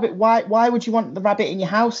house rabbit. Why would you want the rabbit in your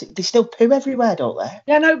house? They still poo everywhere, don't they?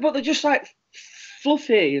 Yeah, no, but they're just like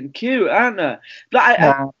fluffy and cute, aren't they?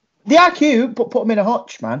 They are cute, but put them in a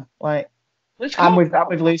hutch, man. Like, I'm with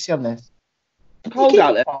Lucy on this. It's cold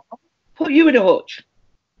out there. Put you in a hutch.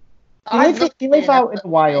 You live out in the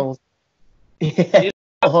wild. Yeah,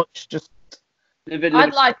 a hutch just.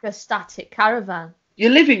 I'd like a static caravan. You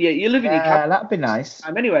live in your caravan. That'd be nice.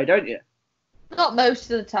 Anyway, don't you? Not most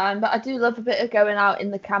of the time, but I do love a bit of going out in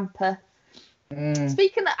the camper.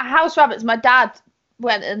 Speaking of house rabbits, my dad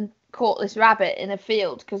went and caught this rabbit in a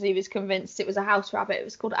field because he was convinced it was a house rabbit. It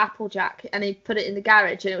was called Applejack, and he put it in the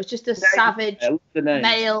garage, and it was just a savage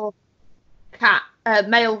male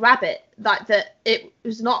rabbit. Like that, it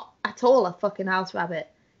was not at all a fucking house rabbit.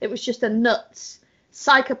 It was just a nuts,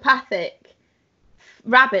 psychopathic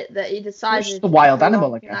rabbit that he decided. It's just a wild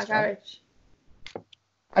animal, I guess. Right?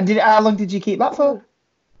 And how long did you keep that for?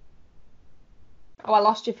 Oh, I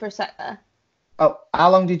lost you for a sec there. Oh, how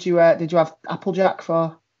long did you have Applejack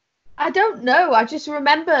for? I don't know. I just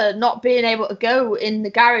remember not being able to go in the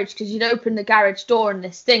garage because you'd open the garage door and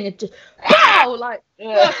this thing would just wow, like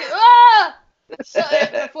shut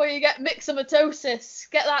it before you get myxomatosis.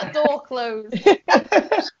 Get that door closed.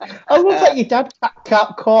 I love that your dad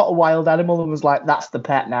caught a wild animal and was like, "That's the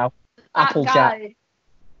pet now." Applejack.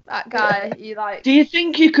 That guy, you like. Do you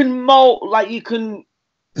think you can mold, like you can?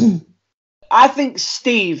 I think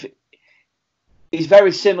Steve is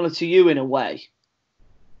very similar to you in a way.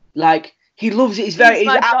 Like he loves it. He's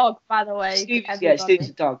my dog, by the way. Steve's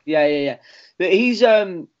a dog. Yeah. But he's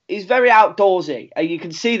very outdoorsy, and you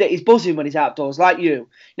can see that he's buzzing when he's outdoors, like you. You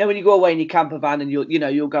know, when you go away in your camper van and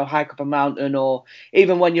you'll go hike up a mountain, or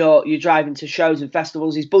even when you're driving to shows and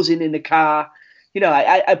festivals, he's buzzing in the car. You know,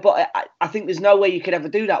 but I think there's no way you could ever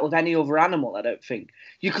do that with any other animal. I don't think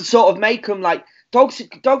you could sort of make them like dogs.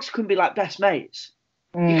 Dogs can be like best mates.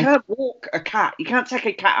 You can't walk a cat. You can't take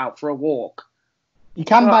a cat out for a walk. You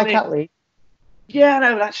can buy cat lead. Yeah,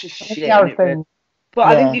 no, that's just shit. But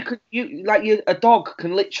I think a dog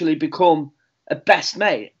can literally become a best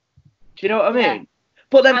mate. Do you know what I mean? Yeah.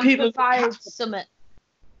 But then people summit.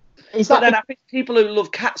 Then I think people who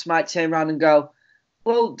love cats might turn around and go,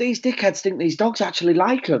 well, these dickheads think these dogs actually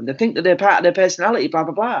like them. They think that they're part of their personality, blah,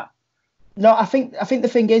 blah, blah. No, I think the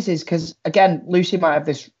thing is because, again, Lucy might have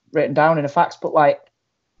this written down in the facts, but like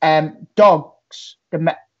dogs,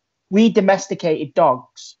 we domesticated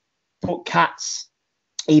dogs, but cats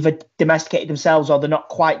either domesticated themselves or they're not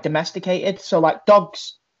quite domesticated. So like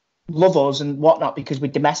dogs love us and whatnot because we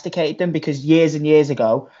domesticated them, because years and years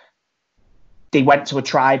ago, they went to a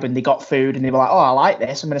tribe and they got food and they were like, oh, I like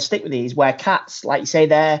this, I'm going to stick with these. Where cats, like you say,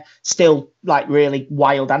 they're still like really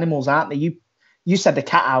wild animals, aren't they? You said the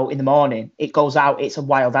cat out in the morning, it goes out, it's a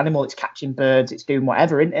wild animal, it's catching birds, it's doing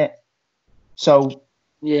whatever, isn't it? So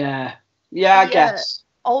yeah, I guess.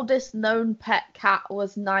 Oldest known pet cat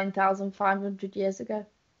was 9,500 years ago.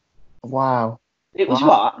 Wow. It was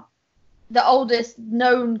what? The oldest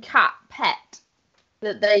known cat pet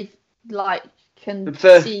that they can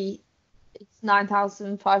see. It's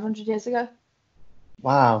 9,500 years ago.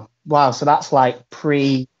 Wow. So that's like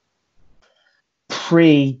pre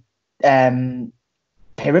pyramids and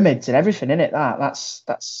everything, isn't it? That's.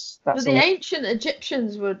 But the ancient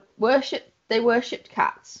Egyptians worshipped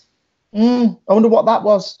cats. I wonder what that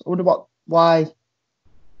was. I wonder why.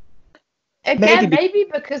 Again, maybe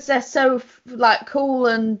because they're so cool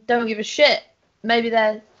and don't give a shit. Maybe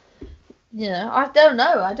they're, I don't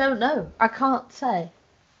know. I can't say.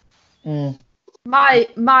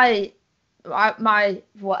 My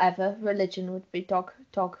whatever religion would be dog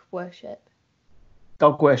worship.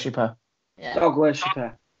 Dog worshipper. Yeah. Dog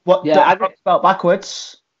worshipper. What? Yeah, I spelled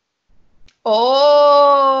backwards.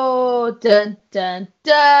 Oh, dun dun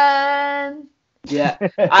dun. Yeah,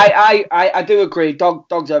 I do agree.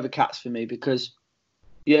 Dogs over cats for me because,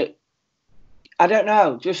 I don't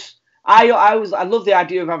know. Just I love the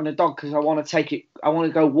idea of having a dog because I want to take it. I want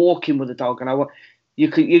to go walking with a dog, and you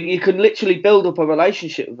can literally build up a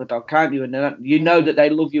relationship with a dog, can't you? And you know that they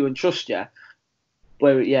love you and trust you.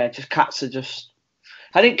 Where just cats are just.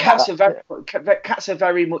 I think cats are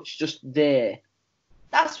very much just there.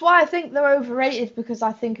 That's why I think they're overrated, because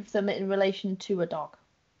I think of them in relation to a dog.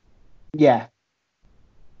 Yeah.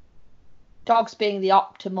 Dogs being the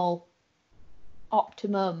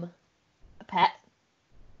optimum pet,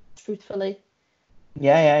 truthfully.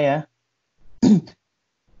 Yeah.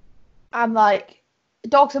 I'm like,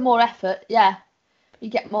 dogs are more effort, yeah. You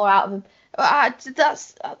get more out of them.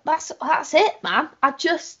 That's it, man. I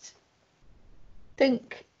just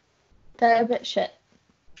think they're a bit shit.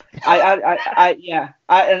 I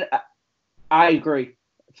agree.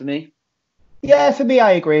 For me, yeah, for me,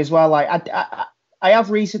 I agree as well. Like, I have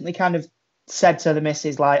recently kind of said to the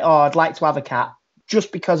missus, like, oh, I'd like to have a cat,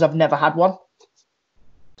 just because I've never had one.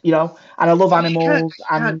 And I love animals.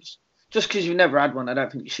 And just because you've never had one, I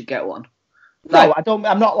don't think you should get one. No, I don't.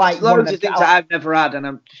 I'm not like one of the things that I've never had, and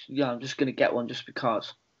I'm just going to get one just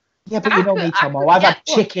because. Yeah, but you know me, Tomo. I've had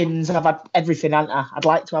chickens, I've had everything, haven't I? I'd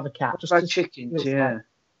like to have a cat. Just had chickens, yeah.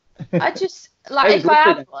 I just if I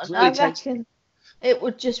had one, I reckon it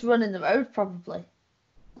would just run in the road probably.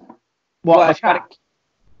 What? A cat?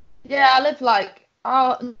 Yeah, I live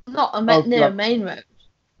near a main road,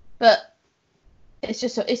 but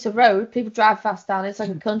it's a road. People drive fast down. It's like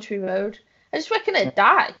a country road. I just reckon it'd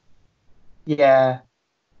die. Yeah,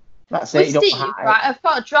 that's it. With Steve, right? I've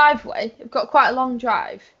got a driveway. I've got quite a long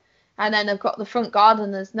drive, and then I've got the front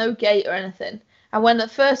garden. There's no gate or anything. And when I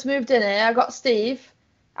first moved in here, I got Steve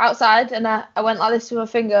outside, and I went like this with my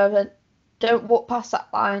finger. I went, "Don't walk past that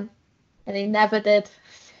line," and he never did.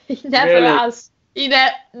 He never has. He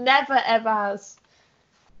never ever has.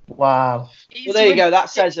 Wow. Well, there you go. That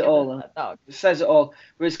says it all. It says it all.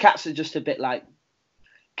 Whereas cats are just a bit like.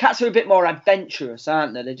 Cats are a bit more adventurous,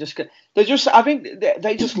 aren't they? I think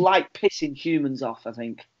they just like pissing humans off. I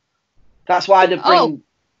think that's why they bring.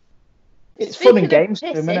 It's fun and games for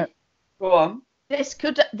a minute. Go on. This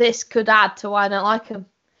could add to why I don't like them.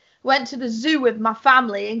 Went to the zoo with my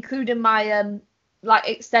family, including my like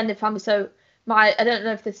extended family. So I don't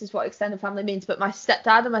know if this is what extended family means, but my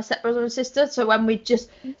stepdad and my stepbrother and sister. So when we just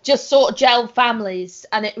sort of gelled families,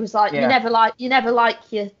 and it was like you never like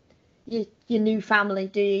your new family,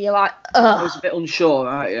 do you? You're like, ugh. I was a bit unsure,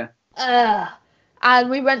 aren't you? And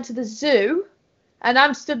we went to the zoo, and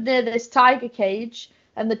I'm stood near this tiger cage,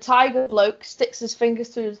 and the tiger bloke sticks his fingers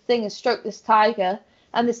through the thing and stroked this tiger,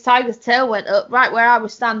 and this tiger's tail went up right where I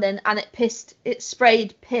was standing, and it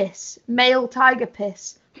sprayed piss, male tiger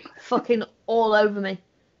piss, fucking all over me.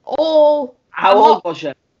 How old was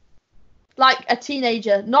you? Like a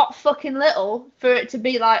teenager, not fucking little, for it to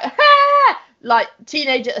be like, ha! Like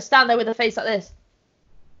teenager to stand there with a face like this.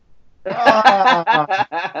 Like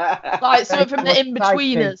something from the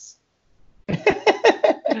in-betweeners.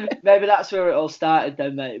 Maybe that's where it all started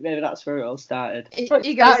then, mate. Maybe that's where it all started. He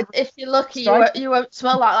goes, if you're lucky, you won't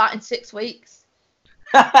smell like that in 6 weeks.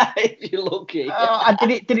 If you're lucky. And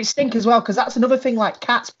did it stink as well? Because that's another thing, like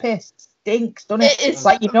cat's piss stinks, doesn't it? It's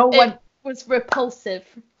like, when... It was repulsive.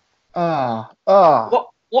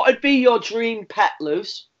 What would be your dream pet,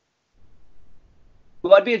 Luce?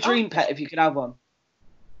 What would be a dream pet if you could have one?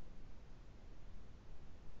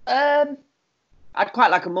 I'd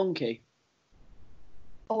quite like a monkey.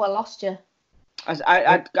 Oh, I lost you.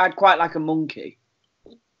 I'd quite like a monkey.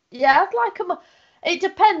 Yeah, I'd like a. It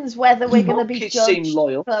depends whether we're going to be judged. Seem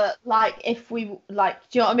loyal. But like, if we like,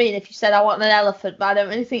 do you know what I mean? If you said I want an elephant, but I don't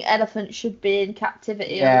really think elephants should be in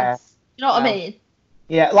captivity. Yeah. Unless, you know what I mean?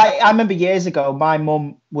 Yeah, like I remember years ago, my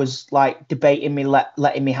mum was like debating me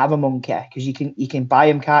letting me have a monkey because you can buy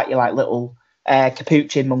them, can't you? Like little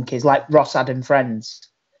capuchin monkeys, like Ross had and friends.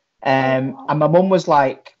 And my mum was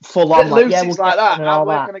like full on, like, Lucy's we'll like that. And all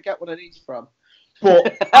Where that. can I get one of these from?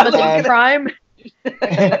 But Amazon Prime.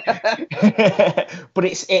 But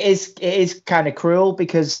it is kind of cruel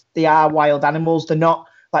because they are wild animals. They're not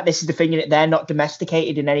like, this is the thing, they're not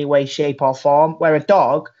domesticated in any way, shape, or form. Where a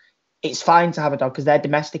dog, it's fine to have a dog because they're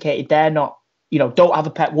domesticated. They're not, don't have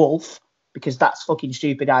a pet wolf because that's fucking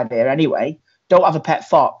stupid idea anyway. Don't have a pet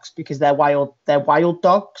fox because they're wild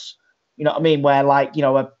dogs. You know what I mean? Where like,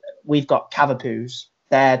 we've got cavapoos.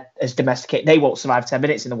 They're as domesticated. They won't survive 10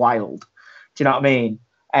 minutes in the wild. Do you know what I mean?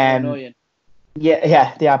 Annoying.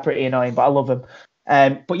 Yeah, they are pretty annoying, but I love them.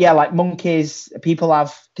 But yeah, like monkeys, people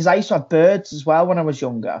have, because I used to have birds as well when I was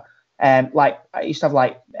younger. Like I used to have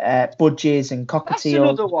like budgies and cockatiels. That's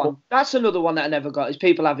another one. That's another one that I never got is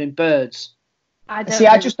people having birds. I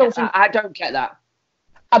just don't think. I don't get that.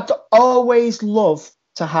 I'd always love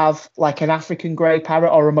to have like an African grey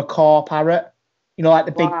parrot or a macaw parrot. Like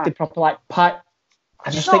the big, the proper like pipe.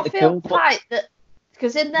 I just think they're cool.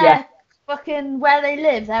 Because in their fucking where they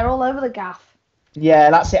live, they're all over the gaff.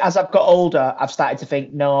 Yeah, that's it. As I've got older, I've started to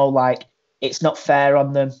think, no, like it's not fair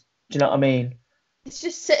on them. Do you know what I mean? It's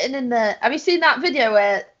just sitting in there. Have you seen that video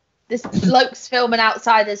where this bloke's filming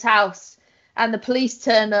outside his house and the police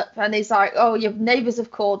turn up and he's like, oh, your neighbours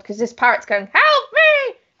have called because this parrot's going, help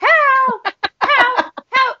me, help, help,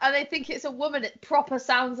 help. And they think it's a woman. It proper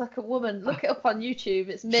sounds like a woman. Look it up on YouTube.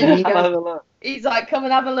 It's Minnie. He's like, come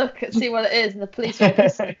and have a look and see what it is. And the police will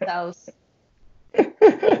piss themselves.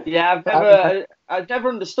 Yeah, I've never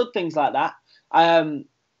understood things like that.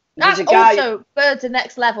 That's a guy... also birds are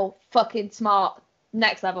next level, fucking smart.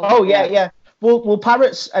 Next level. Oh yeah. Well,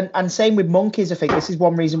 parrots and same with monkeys. I think this is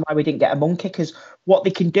one reason why we didn't get a monkey, because what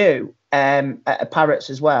they can do, parrots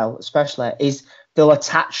as well, especially, is they'll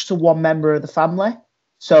attach to one member of the family.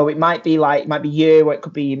 So it might be you, or it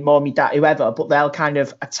could be your mum, your dad, whoever, but they'll kind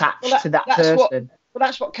of attach to that person.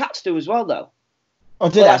 That's what cats do as well, though. Oh,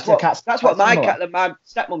 that's what my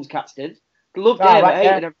stepmom's cats did. They loved it, but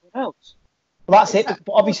hated everyone else. Well, that's it.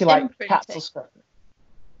 But obviously, like cats.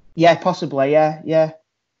 Yeah, possibly. Yeah.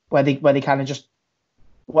 Where they kind of just,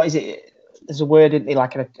 what is it? There's a word, isn't there,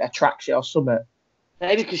 like an attraction or something.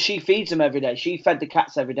 Maybe because she feeds them every day. She fed the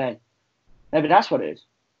cats every day. Maybe that's what it is.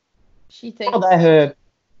 She thinks. Oh, they're her.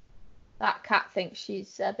 That cat thinks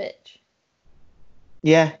she's a bitch.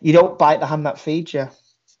 Yeah, you don't bite the hand that feeds you.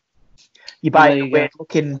 You bite a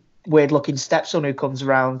weird looking stepson who comes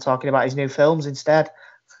around talking about his new films instead.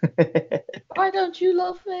 Why don't you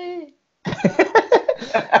love me?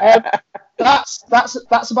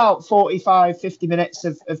 that's about 45, 50 minutes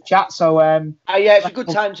of chat. So yeah, it's a good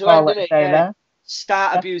time to end, isn't it? Yeah. There.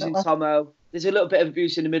 Start abusing Tomo. There's a little bit of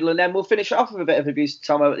abuse in the middle, and then we'll finish it off with a bit of abuse to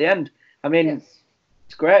Tomo at the end. I mean,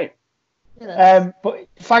 it's great. But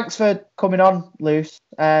thanks for coming on, Luce.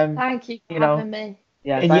 Thank you for having me.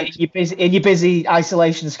 Yeah, in your busy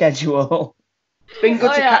isolation schedule. It's been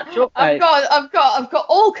good to catch up, mate. I've got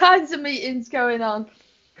all kinds of meetings going on.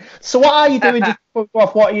 So what are you doing? Just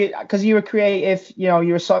off, what are you? Because you're a creative,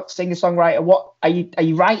 you're a singer songwriter. What are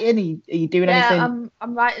you writing? Are you doing anything? Yeah,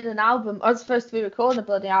 I'm writing an album. I was supposed to be recording a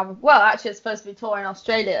bloody album. Well, actually, it's supposed to be touring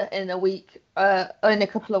Australia in a week, in a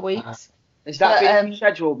couple of weeks. Is that being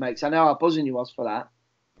scheduled, mate? I know how buzzing you was for that.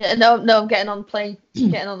 Yeah, no, I'm getting on the plane.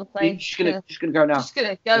 Getting on the plane. You're just gonna go now. Just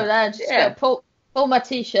gonna go there. Just gonna pull my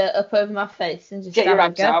t-shirt up over my face and just get your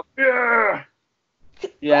abs out.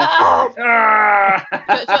 Yeah. Do you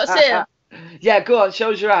want to see them? Yeah, go on.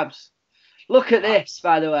 Show us your abs. Look at this,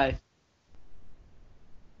 by the way.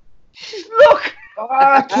 Look.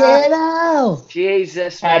 Fucking hell.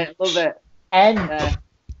 Jesus, mate, love it.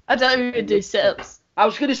 I don't even do sit-ups. I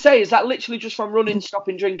was gonna say, is that literally just from running,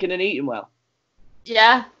 stopping, drinking, and eating well?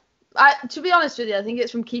 Yeah. To be honest with you, I think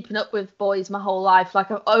it's from keeping up with boys my whole life. Like,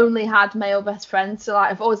 I've only had male best friends, so like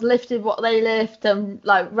I've always lifted what they lift and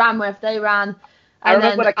like ran wherever they ran. I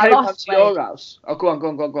remember when I came down to your house. Oh, go on.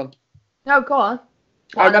 No, go on.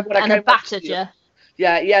 I remember when I came battered you.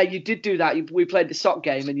 Yeah, you did do that. We played the sock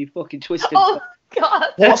game and you fucking twisted. Oh God!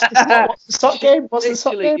 What's the sock game? What's the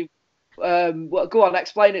sock game? Go on,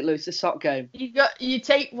 explain it, Luce. The sock game. You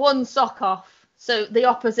take one sock off, so the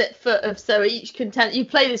opposite foot of each contender. You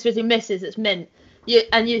play this with your missus. It's mint.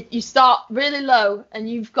 You start really low, and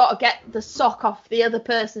you've got to get the sock off the other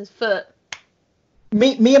person's foot.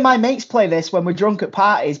 Me and my mates play this when we're drunk at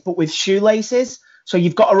parties, but with shoelaces. So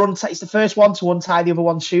you've got to it's the first one to untie the other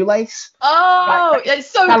one's shoelace. Oh, it's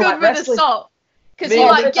so good with a sock. Because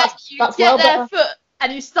you get their foot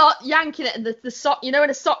and you start yanking it, and the sock, when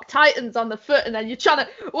a sock tightens on the foot, and then you're trying to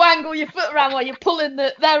wangle your foot around while you're pulling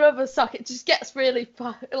their other sock. It just gets really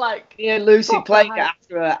like. Yeah, Lucy playing it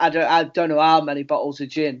after I don't know how many bottles of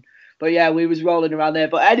gin, but yeah, we was rolling around there.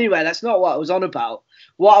 But anyway, that's not what I was on about.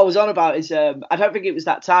 What I was on about is I don't think it was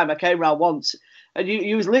that time. I came round once, and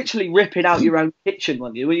you was literally ripping out your own kitchen,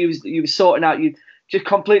 weren't you? When you was sorting out, you just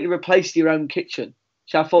completely replaced your own kitchen.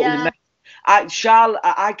 Which I thought was amazing.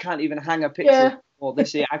 I can't even hang a picture of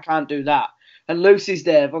this year. I can't do that. And Lucy's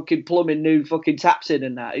there, fucking plumbing new fucking taps in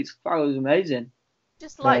and that. It was amazing.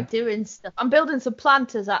 Just like doing stuff. I'm building some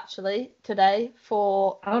planters actually today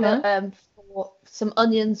for some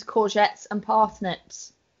onions, courgettes, and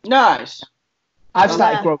parsnips. Nice. I've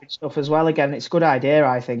started growing stuff as well again. It's a good idea,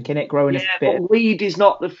 I think, innit? Growing a bit. But weed is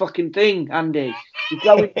not the fucking thing, Andy. You're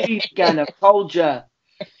going weed again, I told you.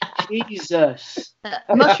 Jesus.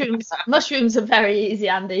 Mushrooms are very easy,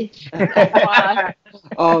 Andy.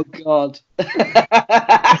 Oh, God.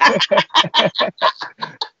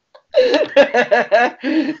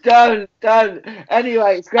 Don't.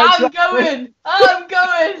 Anyway, it's great. I'm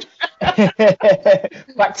going.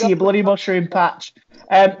 Back to your bloody mushroom patch.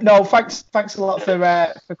 No, thanks a lot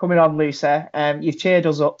for coming on, Lucy. You've cheered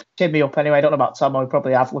me up anyway. I don't know about Tom, I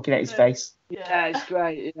probably have, looking at his face. Yeah, it's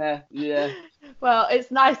great. Yeah. Well,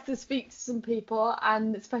 it's nice to speak to some people,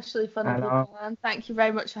 and especially funny people. And thank you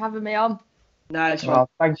very much for having me on. Nice one. Well,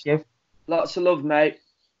 thank you. Lots of love, mate.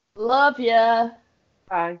 Love ya.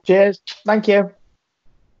 Bye. Cheers. Thank you.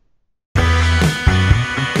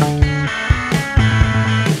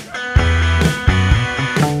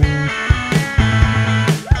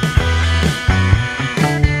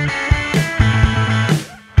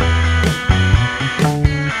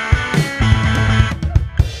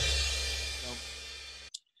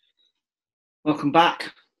 Welcome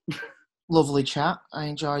back. Lovely chat. I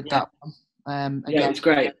enjoyed that one. Again, it's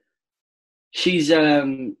great. She's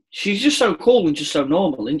just so cool and just so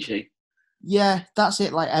normal, isn't she? Yeah, that's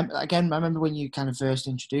it. Like again, I remember when you kind of first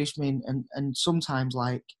introduced me, and sometimes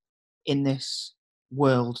like in this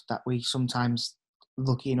world that we sometimes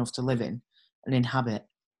lucky enough to live in and inhabit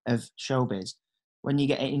of showbiz, when you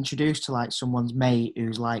get introduced to like someone's mate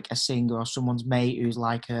who's like a singer, or someone's mate who's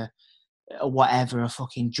like a whatever, a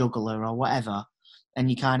fucking juggler or whatever, and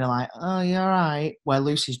you kind of like, oh, you're right. Where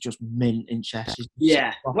Lucy's just mint in chess.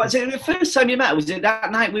 Yeah. Was it the first time you met? Was it that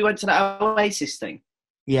night we went to that Oasis thing?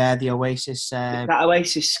 Yeah, the Oasis. That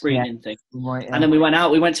Oasis screening thing. Right, yeah. And then we went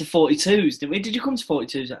out. We went to 42s, didn't we? Did you come to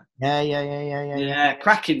 42s? Yeah. Yeah,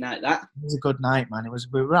 cracking night, that. It was a good night, man.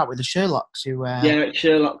 We were out with the Sherlocks who.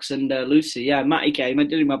 Sherlocks and Lucy. Yeah, Matty came. I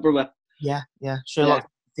did my brother. Yeah. Sherlock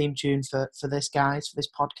theme tune for this, guys, for this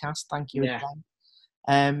podcast. Thank you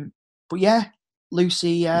again. But yeah,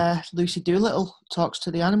 Lucy Doolittle talks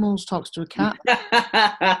to the animals, talks to a cat.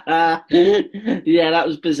 Yeah, that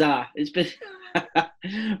was bizarre. It's been,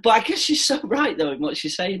 but I guess she's so right though in what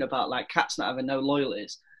she's saying about like cats not having no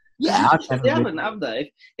loyalties. Yeah, They haven't, have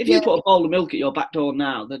they? If you put a bowl of milk at your back door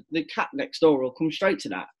now, the cat next door will come straight to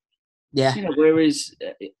that. Yeah. You know, whereas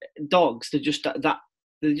dogs, they're just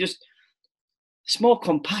it's more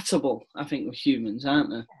compatible, I think, with humans, aren't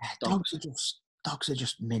they? Dogs are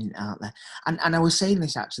just mint, aren't they? And I was saying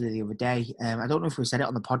this actually the other day. I don't know if we said it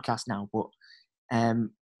on the podcast now, but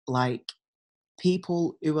like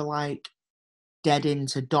people who are like dead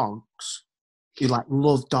into dogs, who like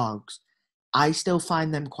love dogs, I still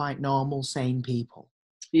find them quite normal, sane people.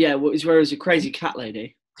 Yeah, whereas a crazy cat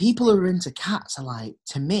lady. People who are into cats are like,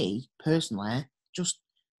 to me personally, just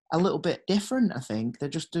a little bit different. I think they're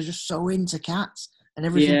just so into cats, and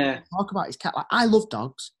everything they talk about is cat. Like, I love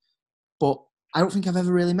dogs, but I don't think I've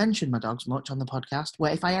ever really mentioned my dogs much on the podcast.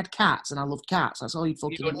 Where if I had cats and I loved cats, that's all you'd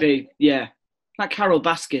fucking. It would be, yeah. Like Carol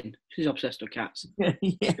Baskin, she's obsessed with cats. Yeah.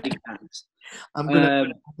 Cats. I'm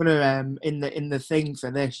gonna in the thing for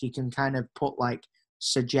this, you can kind of put like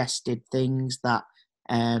suggested things that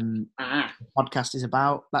the podcast is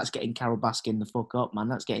about. That's getting Carol Baskin the fuck up, man.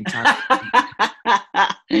 That's getting Tiger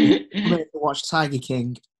King. To watch Tiger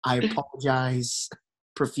King. I apologise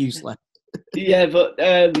profusely. Yeah, but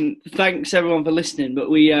thanks everyone for listening. But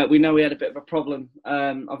we know we had a bit of a problem.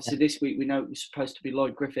 Obviously this week we know it was supposed to be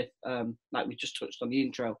Lloyd Griffith, like we just touched on the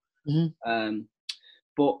intro. Mm-hmm.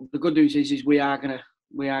 But the good news is we are gonna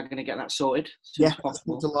get that sorted. Yeah,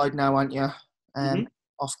 to Lloyd now, aren't you?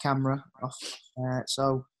 Off camera,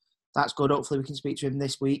 so that's good. Hopefully we can speak to him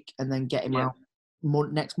this week and then get him out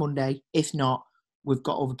next Monday. If not, we've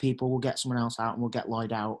got other people. We'll get someone else out and we'll get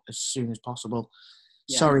Lloyd out as soon as possible.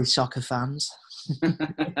 Yeah. Sorry, soccer fans.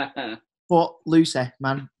 But Lucy,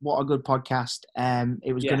 man, what a good podcast.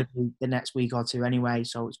 It was going to be the next week or two anyway,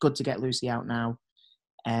 so it's good to get Lucy out now.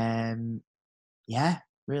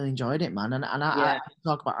 Really enjoyed it, man. And I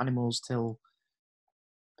talk about animals till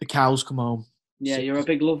the cows come home. Yeah, you're a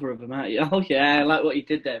big lover of them, aren't you? Oh yeah, I like what you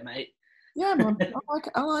did there, mate. Yeah, man.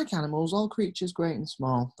 I like animals. All creatures, great and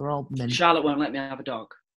small. They're all mint. Charlotte won't let me have a dog.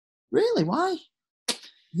 Really? Why?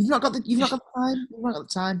 You've not got the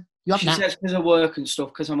time. She says because of work and stuff,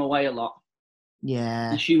 because I'm away a lot. Yeah.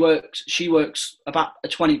 And she works about a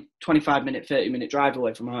 25 minute, 30 minute drive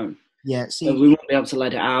away from home. Yeah. See, so we won't be able to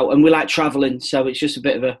let it out, and we like travelling, so it's just a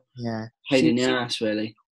bit of a pain in the ass,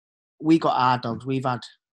 really. We got our dogs. We've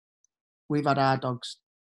had our dogs,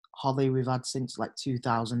 Holly. We've had since like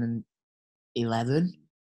 2011,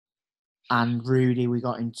 and Rudy we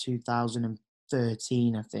got in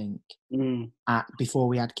 2013, I think. Before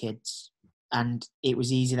we had kids, and it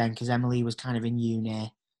was easy then because Emily was kind of in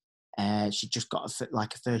uni. She just got a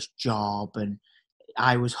first job, and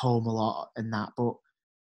I was home a lot and that. But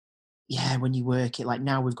yeah, when you work it, like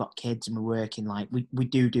now we've got kids and we're working, like we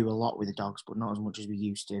do a lot with the dogs, but not as much as we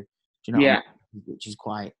used to. Do you know? Yeah. What I mean? Which is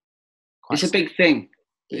quite. It's a big thing.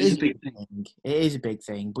 It is a big thing. It is a big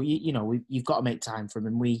thing, but you've got to make time for them,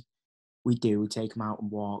 and we do. We take them out on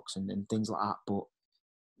walks and things like that, but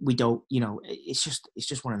we don't. It's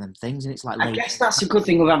just one of them things, and it's like. I guess that's a good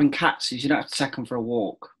thing of having cats is you don't have to take them for a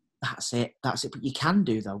walk. That's it. But you can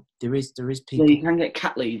do though. There is people. Yeah, you can get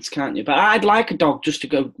cat leads, can't you? But I'd like a dog just to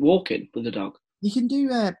go walking with a dog. You can do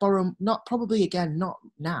borrow. Not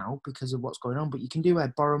now because of what's going on. But you can do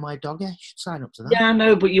borrow my dog. You should sign up to that. Yeah, I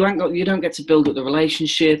know, but you don't get to build up the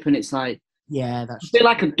relationship, and it's like. Yeah, that's. I feel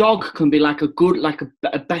like a dog can be like a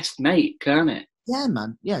best mate, can't it? Yeah,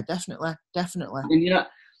 man. Yeah, definitely. And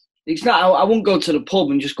it's not. I won't go to the pub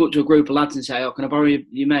and just go up to a group of lads and say, "Oh, can I borrow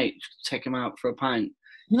your mate? Take him out for a pint."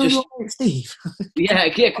 Your mate, Steve. yeah.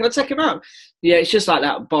 Can I take him out? Yeah, it's just like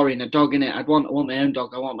that, borrowing a dog, innit? I want my own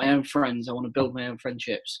dog. I want my own friends. I want to build my own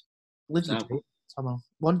friendships. Live your dream, Tomo.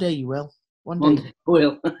 One day you will. One day I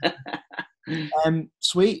will.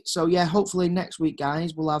 Sweet. So yeah, hopefully next week,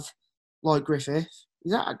 guys, we'll have Lloyd Griffith.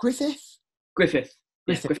 Is that Griffith? Griffith.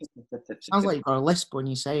 Sounds like you've got a lisp when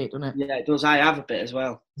you say it, doesn't it? Yeah, it does. I have a bit as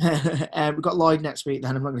well. We've got Lloyd next week.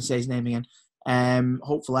 Then I'm not going to say his name again.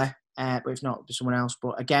 Hopefully. But if not, it'll be someone else.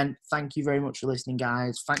 But again, thank you very much for listening,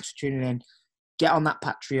 guys. Thanks for tuning in. Get on that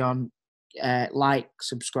Patreon. Like,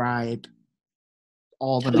 subscribe.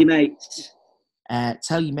 Tell your mates.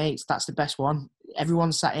 Tell your mates. That's the best one.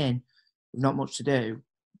 Everyone's sat in with not much to do.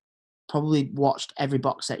 Probably watched every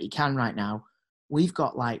box set you can right now. We've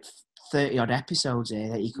got like 30-odd episodes here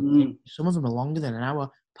that you can. Some of them are longer than an hour.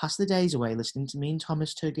 Pass the days away listening to me and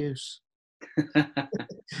Thomas Turgoose.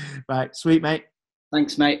 Right. Sweet, mate.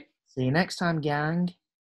 Thanks, mate. See you next time, gang.